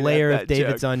back a laughing layer at of that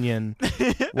David's joke. onion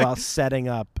while setting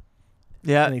up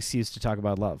Yeah, an excuse to talk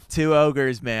about love. two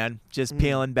ogres, man, just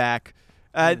peeling back.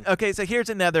 Okay, so here's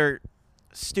another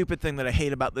stupid thing that I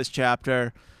hate about this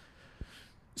chapter.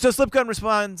 So Slipgun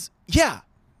responds, "Yeah,"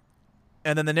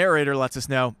 and then the narrator lets us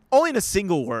know only in a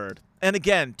single word, and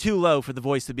again, too low for the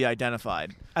voice to be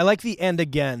identified. I like the end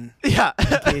again. Yeah.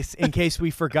 In case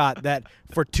we forgot that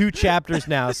for 2 chapters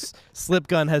now,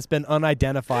 Slipgun has been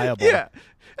unidentifiable. Yeah.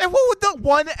 And what would the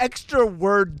one extra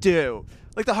word do?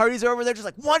 Like the Hardys are over there just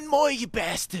like, one more, you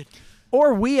bastard.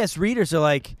 Or we as readers are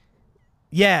like,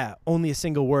 yeah, only a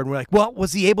single word. And we're like, well,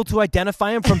 was he able to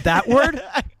identify him from that word?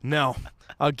 No.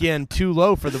 Again, too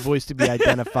low for the voice to be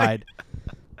identified.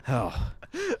 Oh.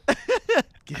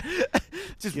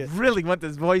 Just really want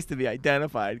this voice to be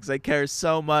identified because I care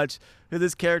so much for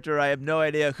this character. I have no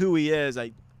idea who he is.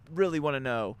 I really want to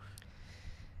know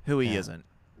who he isn't.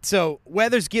 So,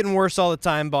 weather's getting worse all the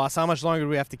time, boss. How much longer do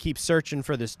we have to keep searching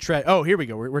for this treasure? Oh, here we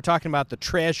go. We're talking about the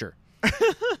treasure.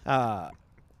 I'm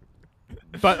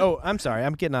sorry.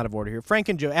 I'm getting out of order here. Frank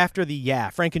and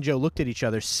Joe looked at each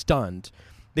other stunned.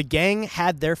 The gang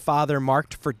had their father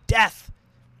marked for death.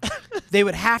 They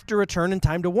would have to return in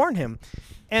time to warn him.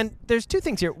 And there's 2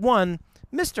 things here. One,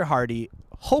 Mr. Hardy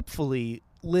hopefully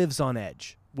lives on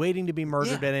edge, waiting to be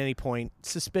murdered at any point,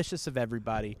 suspicious of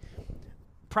everybody.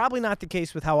 Probably not the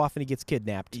case with how often he gets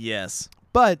kidnapped. Yes.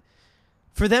 But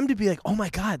for them to be like, oh, my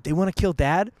God, they want to kill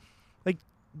Dad? Like,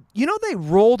 they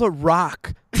rolled a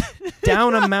rock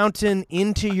down a mountain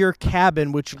into your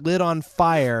cabin, which lit on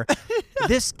fire.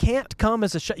 This can't come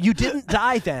as a shot. You didn't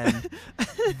die then.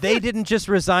 They didn't just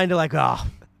resign to like,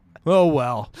 oh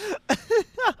well.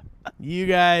 You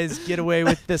guys get away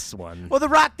with this one. Well, the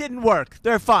rock didn't work.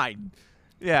 They're fine.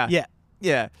 Yeah. Yeah.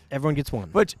 Yeah. Everyone gets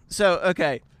one.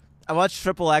 Okay. I watched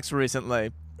Triple X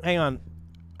recently. Hang on.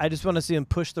 I just want to see them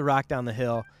push the rock down the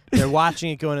hill. They're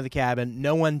watching it go into the cabin.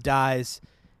 No one dies.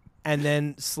 And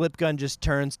then Slipgun just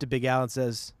turns to Big Al and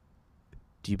says,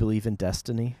 do you believe in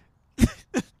destiny?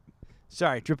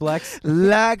 Sorry, Triple X.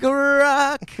 Like a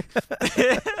rock.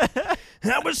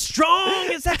 I was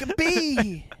strong as I could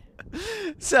be.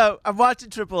 So I'm watching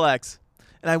Triple X,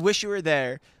 and I wish you were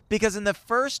there because in the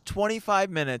first 25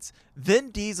 minutes,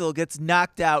 Vin Diesel gets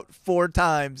knocked out 4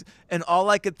 times, and all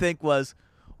I could think was,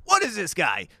 what is this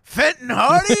guy, Fenton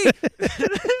Hardy?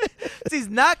 He's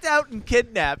knocked out and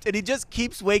kidnapped, and he just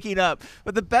keeps waking up.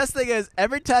 But the best thing is,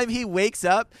 every time he wakes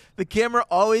up, the camera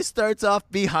always starts off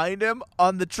behind him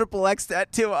on the Triple X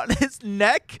tattoo on his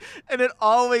neck, and it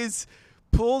always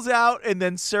pulls out and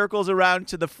then circles around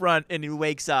to the front, and he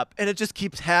wakes up. And it just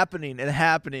keeps happening and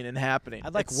happening and happening.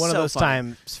 I'd like It's one of so those funny.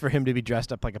 times for him to be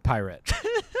dressed up like a pirate.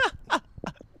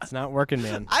 It's not working,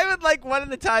 man. I would like one of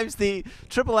the times the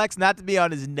Triple X not to be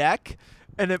on his neck,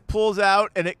 and it pulls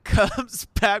out and it comes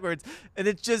backwards, and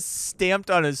it's just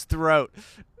stamped on his throat.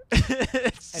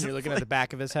 And you're looking at the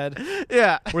back of his head,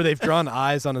 yeah. where they've drawn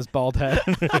eyes on his bald head.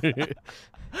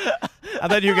 I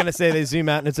thought you were going to say they zoom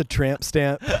out and it's a tramp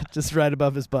stamp just right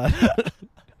above his butt.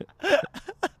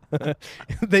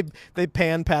 They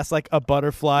pan past like a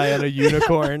butterfly and a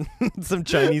unicorn, some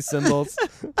Chinese symbols,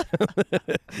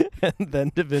 and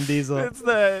then to Vin Diesel. It's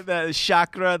the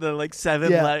chakra, the like 7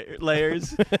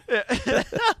 layers.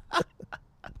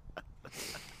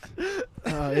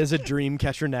 Is a dream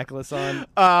catcher necklace on.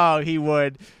 Oh, he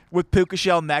would. With puka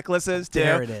shell necklaces, too.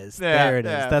 There it is. Yeah, There it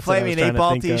is. yeah. That's what I was Flaming trying to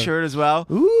 8-ball think of. t-shirt as well.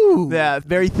 Ooh. Yeah,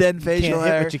 very thin facial Can't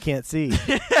hit hair. what you can't see.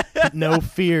 No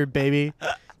fear, baby.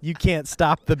 You can't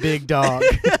stop the big dog.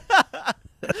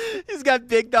 He's got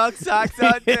big dog socks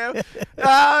on, too.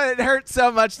 Oh, it hurt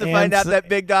so much to find out that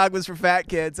big dog was for fat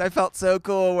kids. I felt so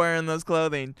cool wearing those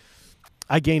clothing.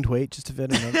 I gained weight just to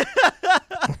fit in them.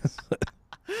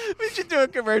 We should do a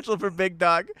commercial for Big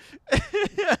Dog.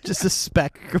 Just a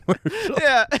spec commercial.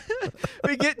 Yeah.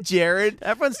 We get Jared.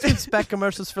 Everyone's doing spec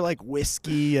commercials for like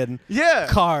whiskey and Yeah.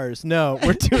 cars. No,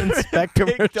 we're doing spec Big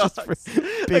commercials for Dogs.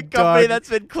 A big company dog, that's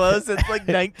been closed since like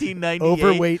 1998.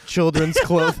 overweight children's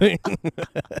clothing.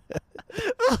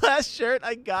 The last shirt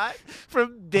I got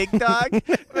from Big Dog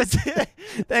was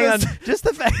Hang on, just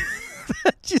the fact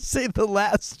that you say the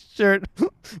last shirt,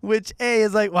 which A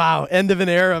is like, wow, end of an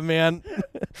era, man.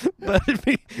 But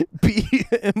B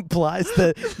implies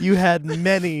that you had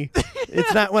many.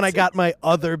 It's not when I got my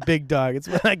other Big Dog. It's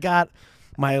when I got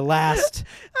my last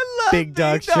I love Big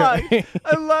Dog shirt.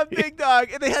 I love Big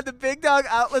Dog. And they had the Big Dog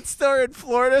outlet store in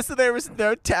Florida, so there was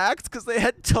no tax because they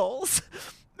had tolls.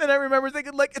 And I remember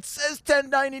thinking, like, it says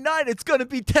 $10.99. It's going to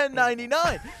be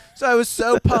 $10.99. So I was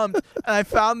so pumped. And I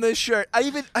found this shirt.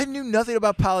 I knew nothing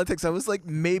about politics. I was like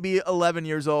maybe 11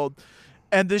 years old.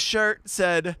 and the shirt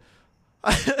said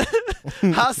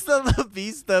 "Hasta la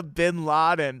vista, Bin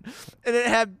Laden," and it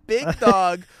had Big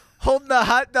Dog holding a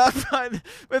hot dog bun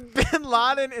with Bin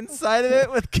Laden inside of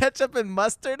it with ketchup and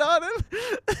mustard on him.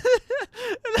 And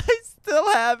I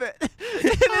still have it. And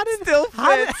it still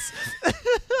fits.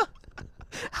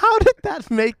 How did that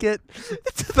make it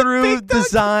through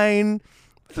design,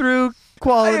 through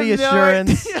quality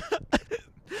assurance? I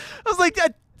was like,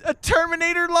 a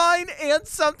Terminator line and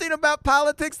something about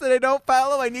politics that I don't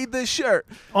follow. I need this shirt.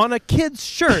 On a kid's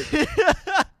shirt,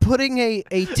 putting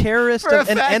a terrorist, For a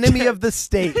an fat enemy kid. of the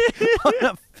state on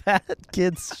a fat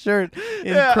kid's shirt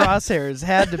in crosshairs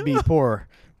had to be poor.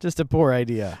 Just a poor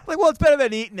idea. Like, well, it's better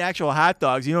than eating actual hot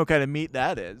dogs. You know what kind of meat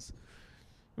that is.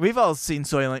 We've all seen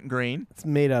Soylent Green. It's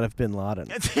made out of Bin Laden.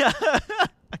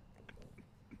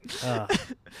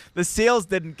 The seals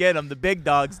didn't get them. The big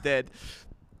dogs did.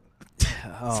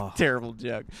 Oh, Terrible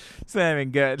joke. It's not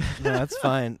even good. no, that's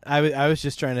fine. I was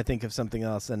just trying to think of something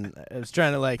else, and I was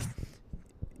trying to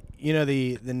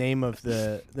the name of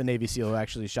the Navy SEAL who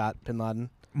actually shot Bin Laden?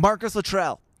 Marcus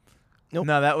Luttrell. Nope.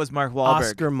 No, that was Mark Wahlberg.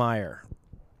 Oscar Mayer.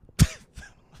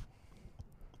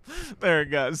 There it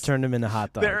goes. Turned him into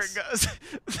hot dogs. There it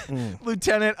goes.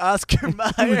 Lieutenant Oscar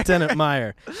Mayer. Lieutenant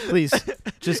Meyer. Please,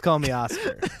 just call me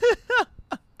Oscar.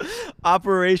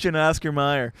 Operation Oscar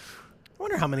Mayer. I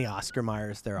wonder how many Oscar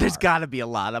Mayers there There's are. got to be a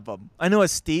lot of them. I know a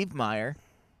Steve Meyer.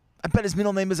 I bet his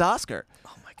middle name is Oscar.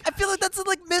 Oh my god. I feel like that's a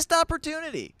missed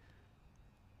opportunity.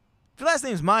 If your last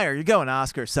name's Meyer, you're going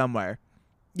Oscar somewhere.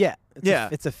 Yeah. Yeah.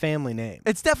 It's a family name.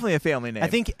 It's definitely a family name. I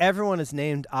think everyone is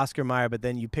named Oscar Mayer, but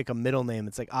then you pick a middle name.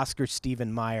 It's like Oscar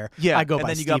Stephen Meyer. Yeah, I go and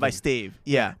by then you go by Stephen. Steve.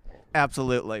 Yeah,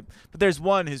 absolutely. But there's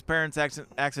one whose parents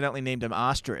accidentally named him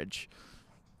Ostrich,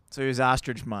 so he was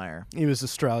Ostrich Meyer. He was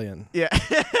Australian. Yeah,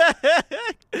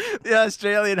 the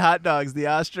Australian hot dogs, the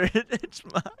Ostrich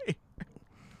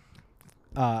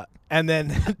Meyer. And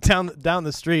then down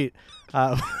the street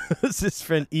was his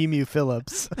friend Emu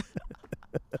Phillips.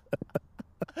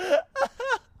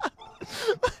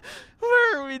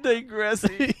 Where are we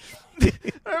digressing?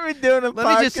 Are we doing a Let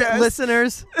podcast? me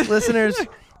just listeners,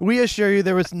 we assure you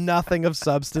there was nothing of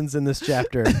substance in this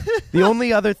chapter. The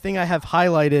only other thing I have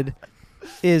highlighted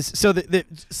is so the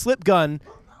Slip Gun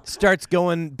starts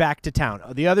going back to town.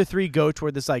 The other three go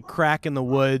toward this crack in the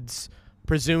woods,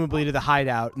 presumably to the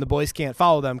hideout, and the boys can't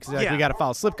follow them because Yeah. we got to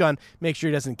follow Slip Gun, make sure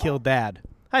he doesn't kill Dad.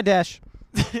 Hi, Dash.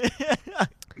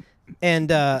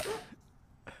 And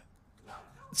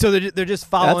so they're just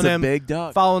following That's a him, big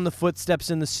dog. following the footsteps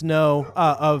in the snow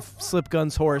of Slip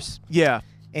Gun's horse. Yeah.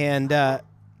 And Well,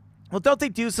 don't they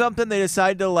do something? They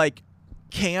decide to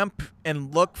camp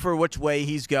and look for which way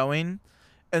he's going,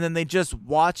 and then they just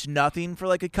watch nothing for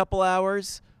a couple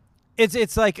hours.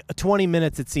 it's like 20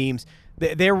 minutes, it seems.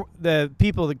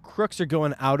 The crooks are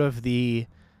going out of the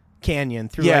canyon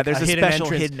through There's a hidden special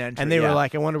entrance, hidden entry. and they were yeah.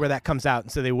 like, I wonder where that comes out.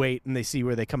 And so they wait and they see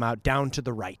where they come out. Down to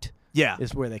the right Yeah.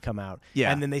 is where they come out.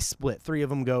 Yeah. And then they split. 3 of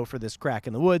them go for this crack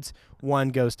in the woods. 1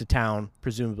 goes to town,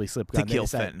 presumably Slip Gun. To kill they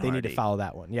decide Fenton they need to Hardy. follow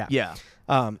that one. Yeah. Yeah.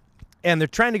 And they're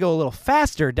trying to go a little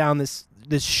faster down this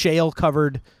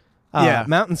shale-covered Yeah.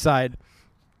 mountainside.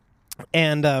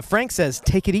 And Frank says,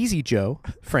 "Take it easy, Joe,"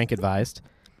 Frank advised.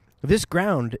 "This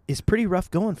ground is pretty rough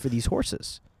going for these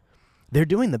horses. They're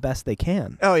doing the best they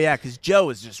can." Oh, yeah, because Joe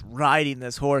is just riding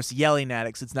this horse, yelling at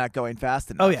it 'cause it's not going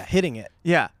fast enough. Oh, yeah, hitting it.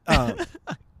 Yeah.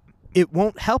 It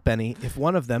won't help any if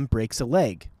one of them breaks a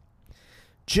leg.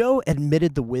 Joe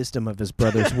admitted the wisdom of his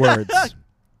brother's words,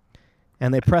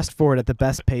 and they pressed forward at the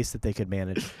best pace that they could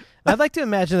manage. And I'd like to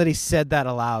imagine that he said that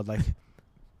aloud, like,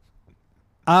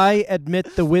 "I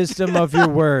admit the wisdom of your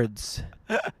words."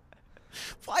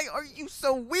 Why are you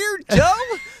so weird, Joe?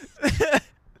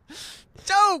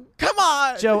 Joe, come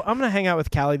on. Joe, I'm gonna hang out with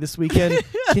Callie this weekend.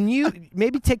 Can you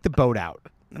maybe take the boat out?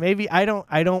 Maybe I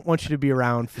don't want you to be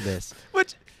around for this.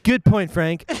 Which, Good point,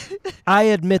 Frank. I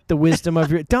admit the wisdom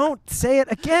of your. Don't say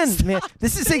it again, man.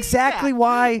 This is exactly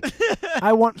why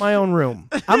I want my own room.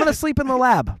 I'm gonna sleep in the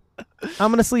lab.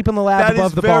 I'm gonna sleep in the lab that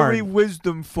above is the very barn.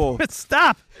 wisdomful.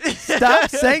 Stop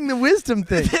saying the wisdom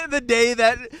thing. The day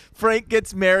that Frank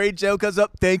gets married, Joe comes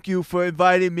up, "Thank you for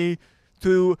inviting me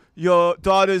to your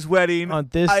daughter's wedding. On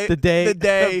this, the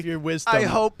day of your wisdom. I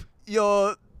hope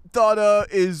your daughter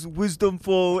is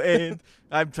wisdomful." And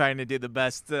I'm trying to do the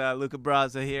best Luca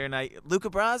Brasi here. Luca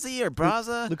Brasi or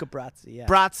Braza? Luca Brazzi, yeah.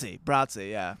 Brazzi,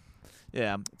 yeah.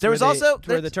 Yeah. There was also...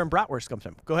 where the term bratwurst comes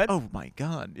from. Go ahead. Oh, my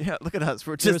God. Yeah, look at us.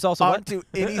 We're There just was also what? onto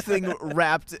anything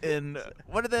wrapped in...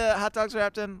 What are the hot dogs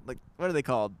wrapped in? What are they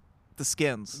called? The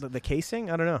skins. The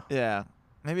casing? I don't know. Yeah.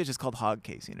 Maybe it's just called hog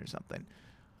casing or something.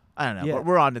 I don't know. Yeah.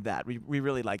 We're on to that. We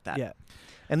really like that. Yeah.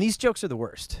 And these jokes are the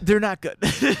worst. They're not good.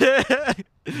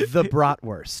 The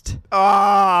bratwurst.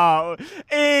 Oh,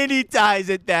 and he ties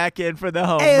it back in for the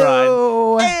home Ew. run.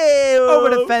 Ew.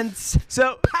 Over the fence.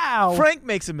 So Pow. Frank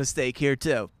makes a mistake here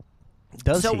too.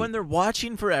 Does So he? when they're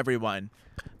watching for everyone,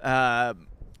 so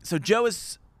Joe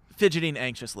is fidgeting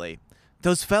anxiously.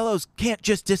 Those fellows can't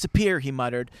just disappear, he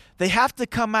muttered. They have to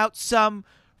come out some.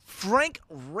 Frank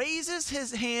raises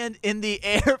his hand in the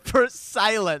air for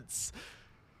silence.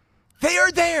 They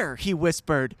are there, he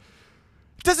whispered.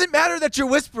 It doesn't matter that you're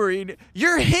whispering.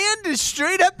 Your hand is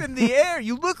straight up in the air.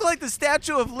 You look like the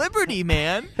Statue of Liberty,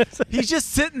 man. He's just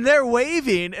sitting there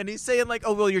waving, and he's saying like,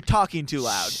 oh, well, you're talking too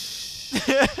loud.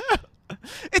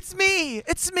 It's me.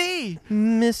 It's me.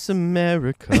 Miss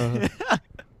America.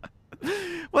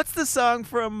 What's the song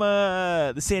from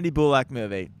the Sandy Bullock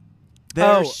movie?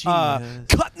 There she is.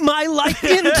 Cut my life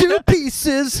into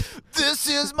pieces. This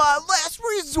is my last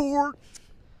resort.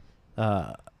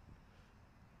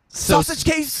 Sausage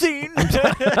case scene.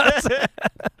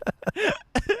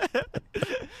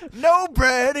 No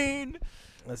breading.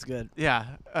 That's good. Yeah,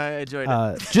 I enjoyed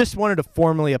it. Just wanted to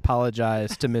formally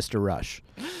apologize to Mr. Rush.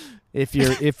 If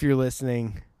you're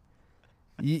listening,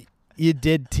 you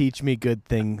did teach me good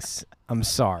things. I'm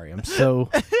sorry. I'm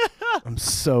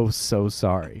so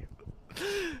sorry.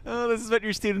 Oh, this is what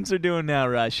your students are doing now,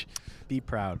 Rush. Be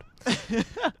proud.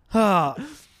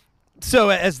 So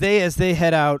as they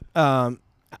head out,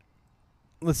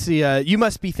 let's see. You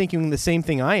must be thinking the same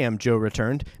thing I am, Joe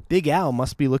returned. Big Al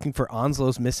must be looking for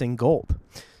Onslow's missing gold.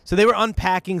 So they were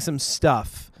unpacking some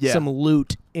stuff, some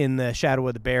loot in the Shadow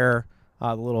of the Bear,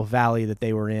 the little valley that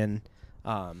they were in.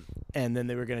 And then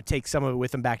they were going to take some of it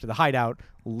with them back to the hideout,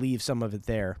 leave some of it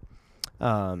there.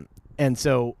 And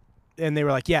they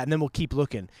were like, yeah, and then we'll keep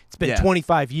looking. It's been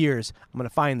 25 years. I'm going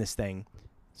to find this thing.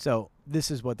 So this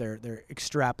is what they're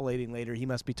extrapolating later. He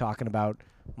must be talking about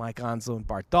Mike Onslow and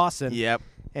Bart Dawson. Yep.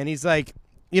 And he's like,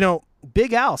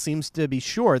 Big Al seems to be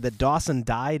sure that Dawson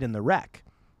died in the wreck.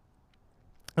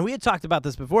 And we had talked about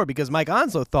this before because Mike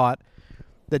Onslow thought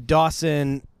that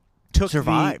Dawson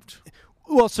survived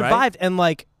and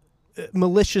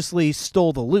maliciously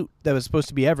stole the loot that was supposed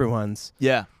to be everyone's.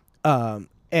 Yeah.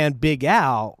 And Big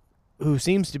Al, who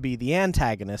seems to be the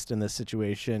antagonist in this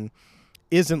situation,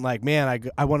 isn't like, man,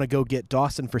 I want to go get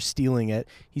Dawson for stealing it.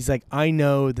 He's like, I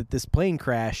know that this plane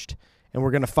crashed, and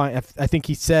we're going to find, I think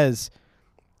he says,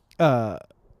 we're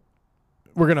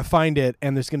going to find it,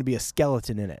 and there's going to be a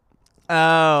skeleton in it.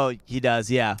 Oh, he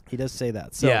does, yeah. He does say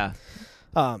that. So, yeah.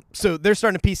 So they're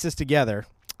starting to piece this together,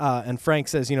 and Frank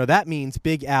says, that means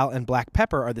Big Al and Black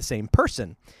Pepper are the same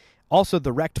person. Also,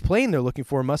 the wrecked plane they're looking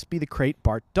for must be the crate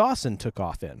Bart Dawson took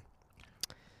off in.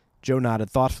 Joe nodded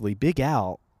thoughtfully. Big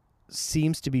Al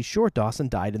seems to be sure Dawson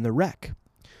died in the wreck,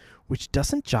 which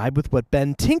doesn't jibe with what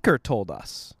Ben Tinker told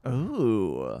us.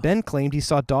 Ooh. Ben claimed he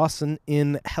saw Dawson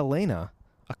in Helena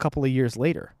a couple of years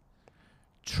later.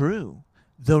 True.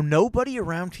 Though nobody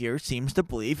around here seems to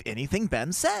believe anything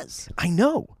Ben says. I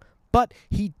know, but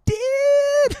he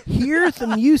did hear the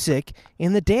music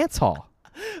in the dance hall.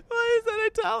 Why is that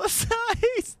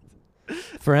italicized?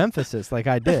 For emphasis, like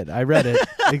I did. I read it.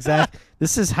 Exactly.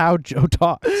 This is how Joe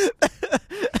talks.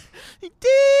 He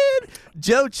did.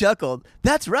 Joe chuckled.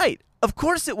 That's right. Of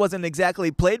course it wasn't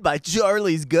exactly played by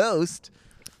Charlie's Ghost.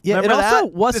 Yeah, Remember it also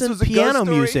that? wasn't This was a piano ghost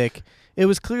story? music. It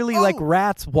was clearly like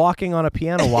rats walking on a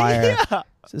piano wire. Yeah.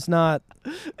 This is not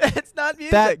It's not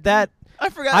music. that I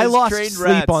forgot. I it was lost trained sleep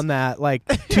rats. on that like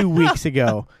 2 weeks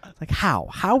ago. Like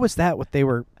how was that what they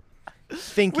were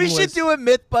thinking? We should do a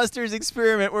MythBusters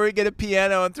experiment where we get a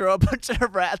piano and throw a bunch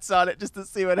of rats on it just to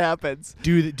see what happens.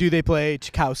 Do they play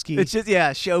Tchaikovsky? It's just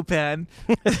Chopin.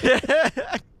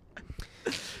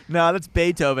 No, that's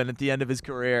Beethoven at the end of his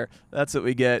career. That's what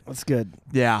we get. That's good.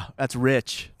 Yeah, that's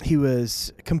rich. He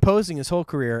was composing his whole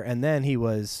career, and then he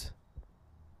was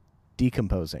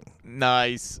decomposing.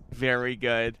 Nice. Very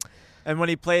good. And when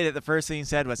he played it, the first thing he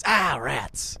said was,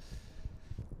 rats.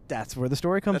 That's where the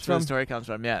story comes That's from. where the story comes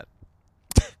from, yeah.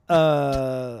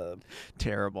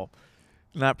 Terrible.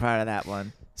 Not proud of that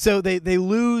one. So they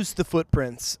lose the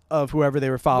footprints of whoever they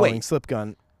were following, Wait.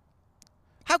 Slipgun.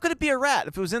 How could it be a rat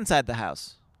if it was inside the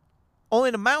house? Only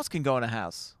the mouse can go in a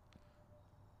house.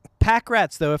 Pack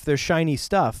rats, though, if they're shiny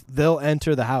stuff, they'll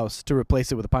enter the house to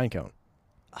replace it with a pine cone.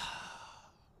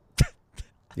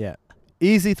 Yeah.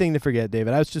 Easy thing to forget,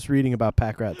 David. I was just reading about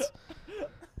pack rats.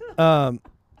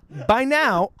 By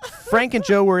now, Frank and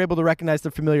Joe were able to recognize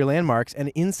the familiar landmarks, and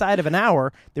inside of an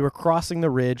hour, they were crossing the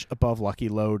ridge above Lucky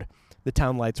Lode. The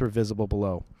town lights were visible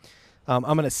below. I'm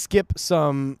going to skip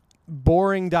some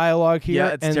boring dialogue here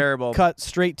Yeah, it's and terrible. cut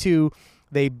straight to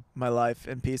My life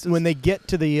in pieces. when they get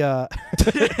to the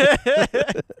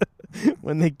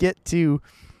when they get to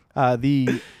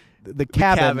the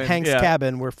cabin, Hank's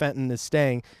cabin where Fenton is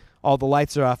staying, all the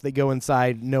lights are off. They go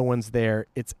inside. No one's there.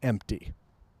 It's empty.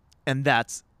 And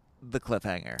that's the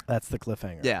cliffhanger. That's the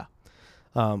cliffhanger. Yeah.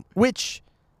 Which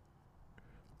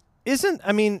isn't,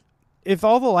 I mean, if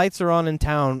all the lights are on in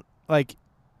town, like,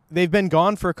 they've been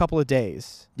gone for a couple of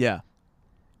days. Yeah.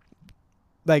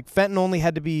 Like, Fenton only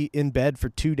had to be in bed for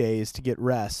 2 days to get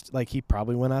rest. Like, he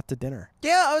probably went out to dinner.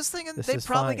 Yeah, I was thinking This they is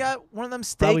probably fine. got one of them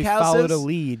Probably steakhouses. followed a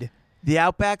lead. The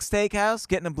Outback Steakhouse,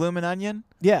 getting a bloomin' onion.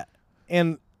 Yeah.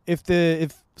 And if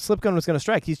Slipgun was going to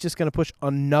strike, he's just going to push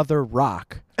another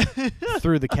rock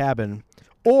through the cabin.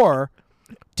 Or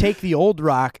take the old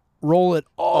rock, roll it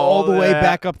all the way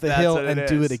back up the hill, and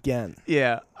do it again.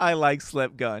 Yeah, I like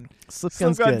Slip Gun.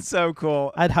 Slipgun's good. So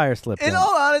cool. I'd hire Slipgun. In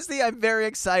all honesty, I'm very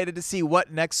excited to see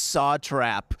what next saw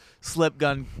trap Slip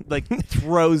Gun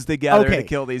throws together to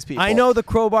kill these people. I know the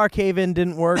crowbar cave-in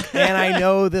didn't work, and I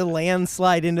know the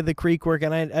landslide into the creek worked,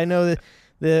 and I know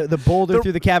the boulder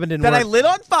through the cabin didn't work. That I lit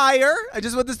on fire. I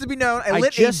just want this to be known. I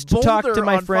lit just a boulder talked to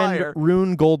my on friend fire.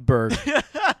 Rune Goldberg,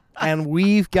 and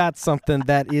we've got something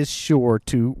that is sure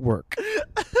to work.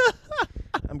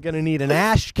 I'm going to need an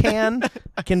ash can,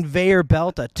 a conveyor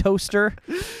belt, a toaster,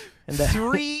 and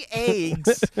 3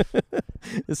 eggs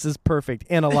this is perfect,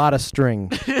 and a lot of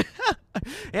string.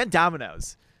 and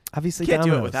dominoes. Obviously, Can't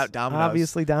dominoes. do it without dominoes.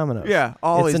 Obviously, dominoes. Yeah,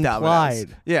 always it's dominoes.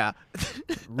 implied. Yeah.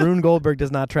 Rune Goldberg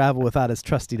does not travel without his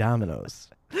trusty dominoes.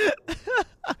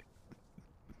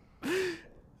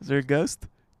 Is there a ghost?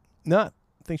 No, I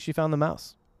think she found the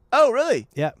mouse. Oh, really?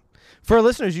 Yeah. For our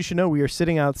listeners, you should know we are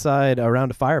sitting outside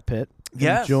around a fire pit,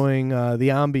 Yes. enjoying the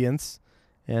ambience,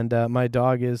 and my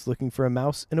dog is looking for a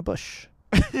mouse in a bush.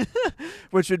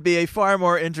 Which would be a far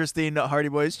more interesting Hardy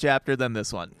Boys chapter than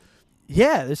this one.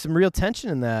 Yeah, there's some real tension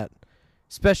in that,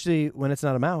 especially when it's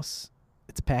not a mouse.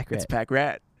 It's a pack rat. It's Pack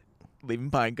Rat leaving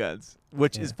pine guns,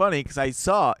 which is funny because I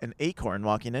saw an acorn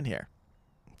walking in here.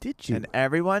 Did you? And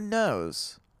everyone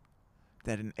knows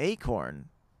that an acorn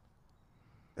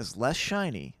is less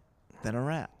shiny than a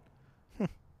rat.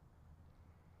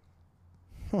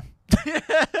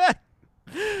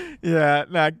 Yeah,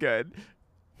 not good.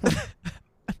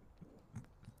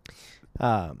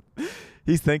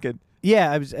 He's thinking.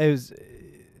 Yeah, I was.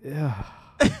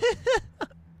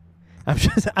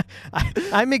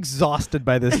 I'm exhausted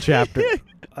by this chapter.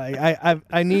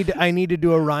 I need to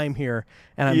do a rhyme here,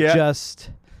 and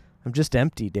I'm just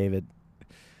empty, David.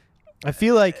 I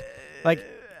feel like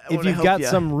if you've got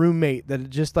some roommate that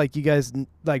just like you guys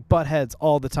like butt heads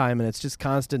all the time, and it's just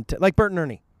constant, like Bert and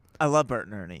Ernie. I love Bert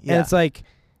and Ernie. Yeah. And it's like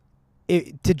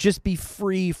to just be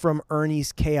free from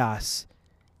Ernie's chaos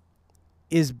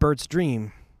is Bert's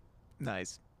dream,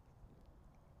 Nice.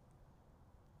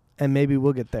 and maybe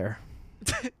we'll get there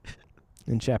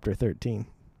in chapter 13.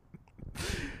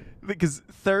 Because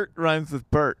Thurt rhymes with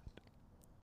Bert.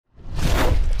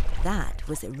 That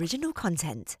was original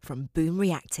content from Boom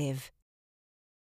Reactive.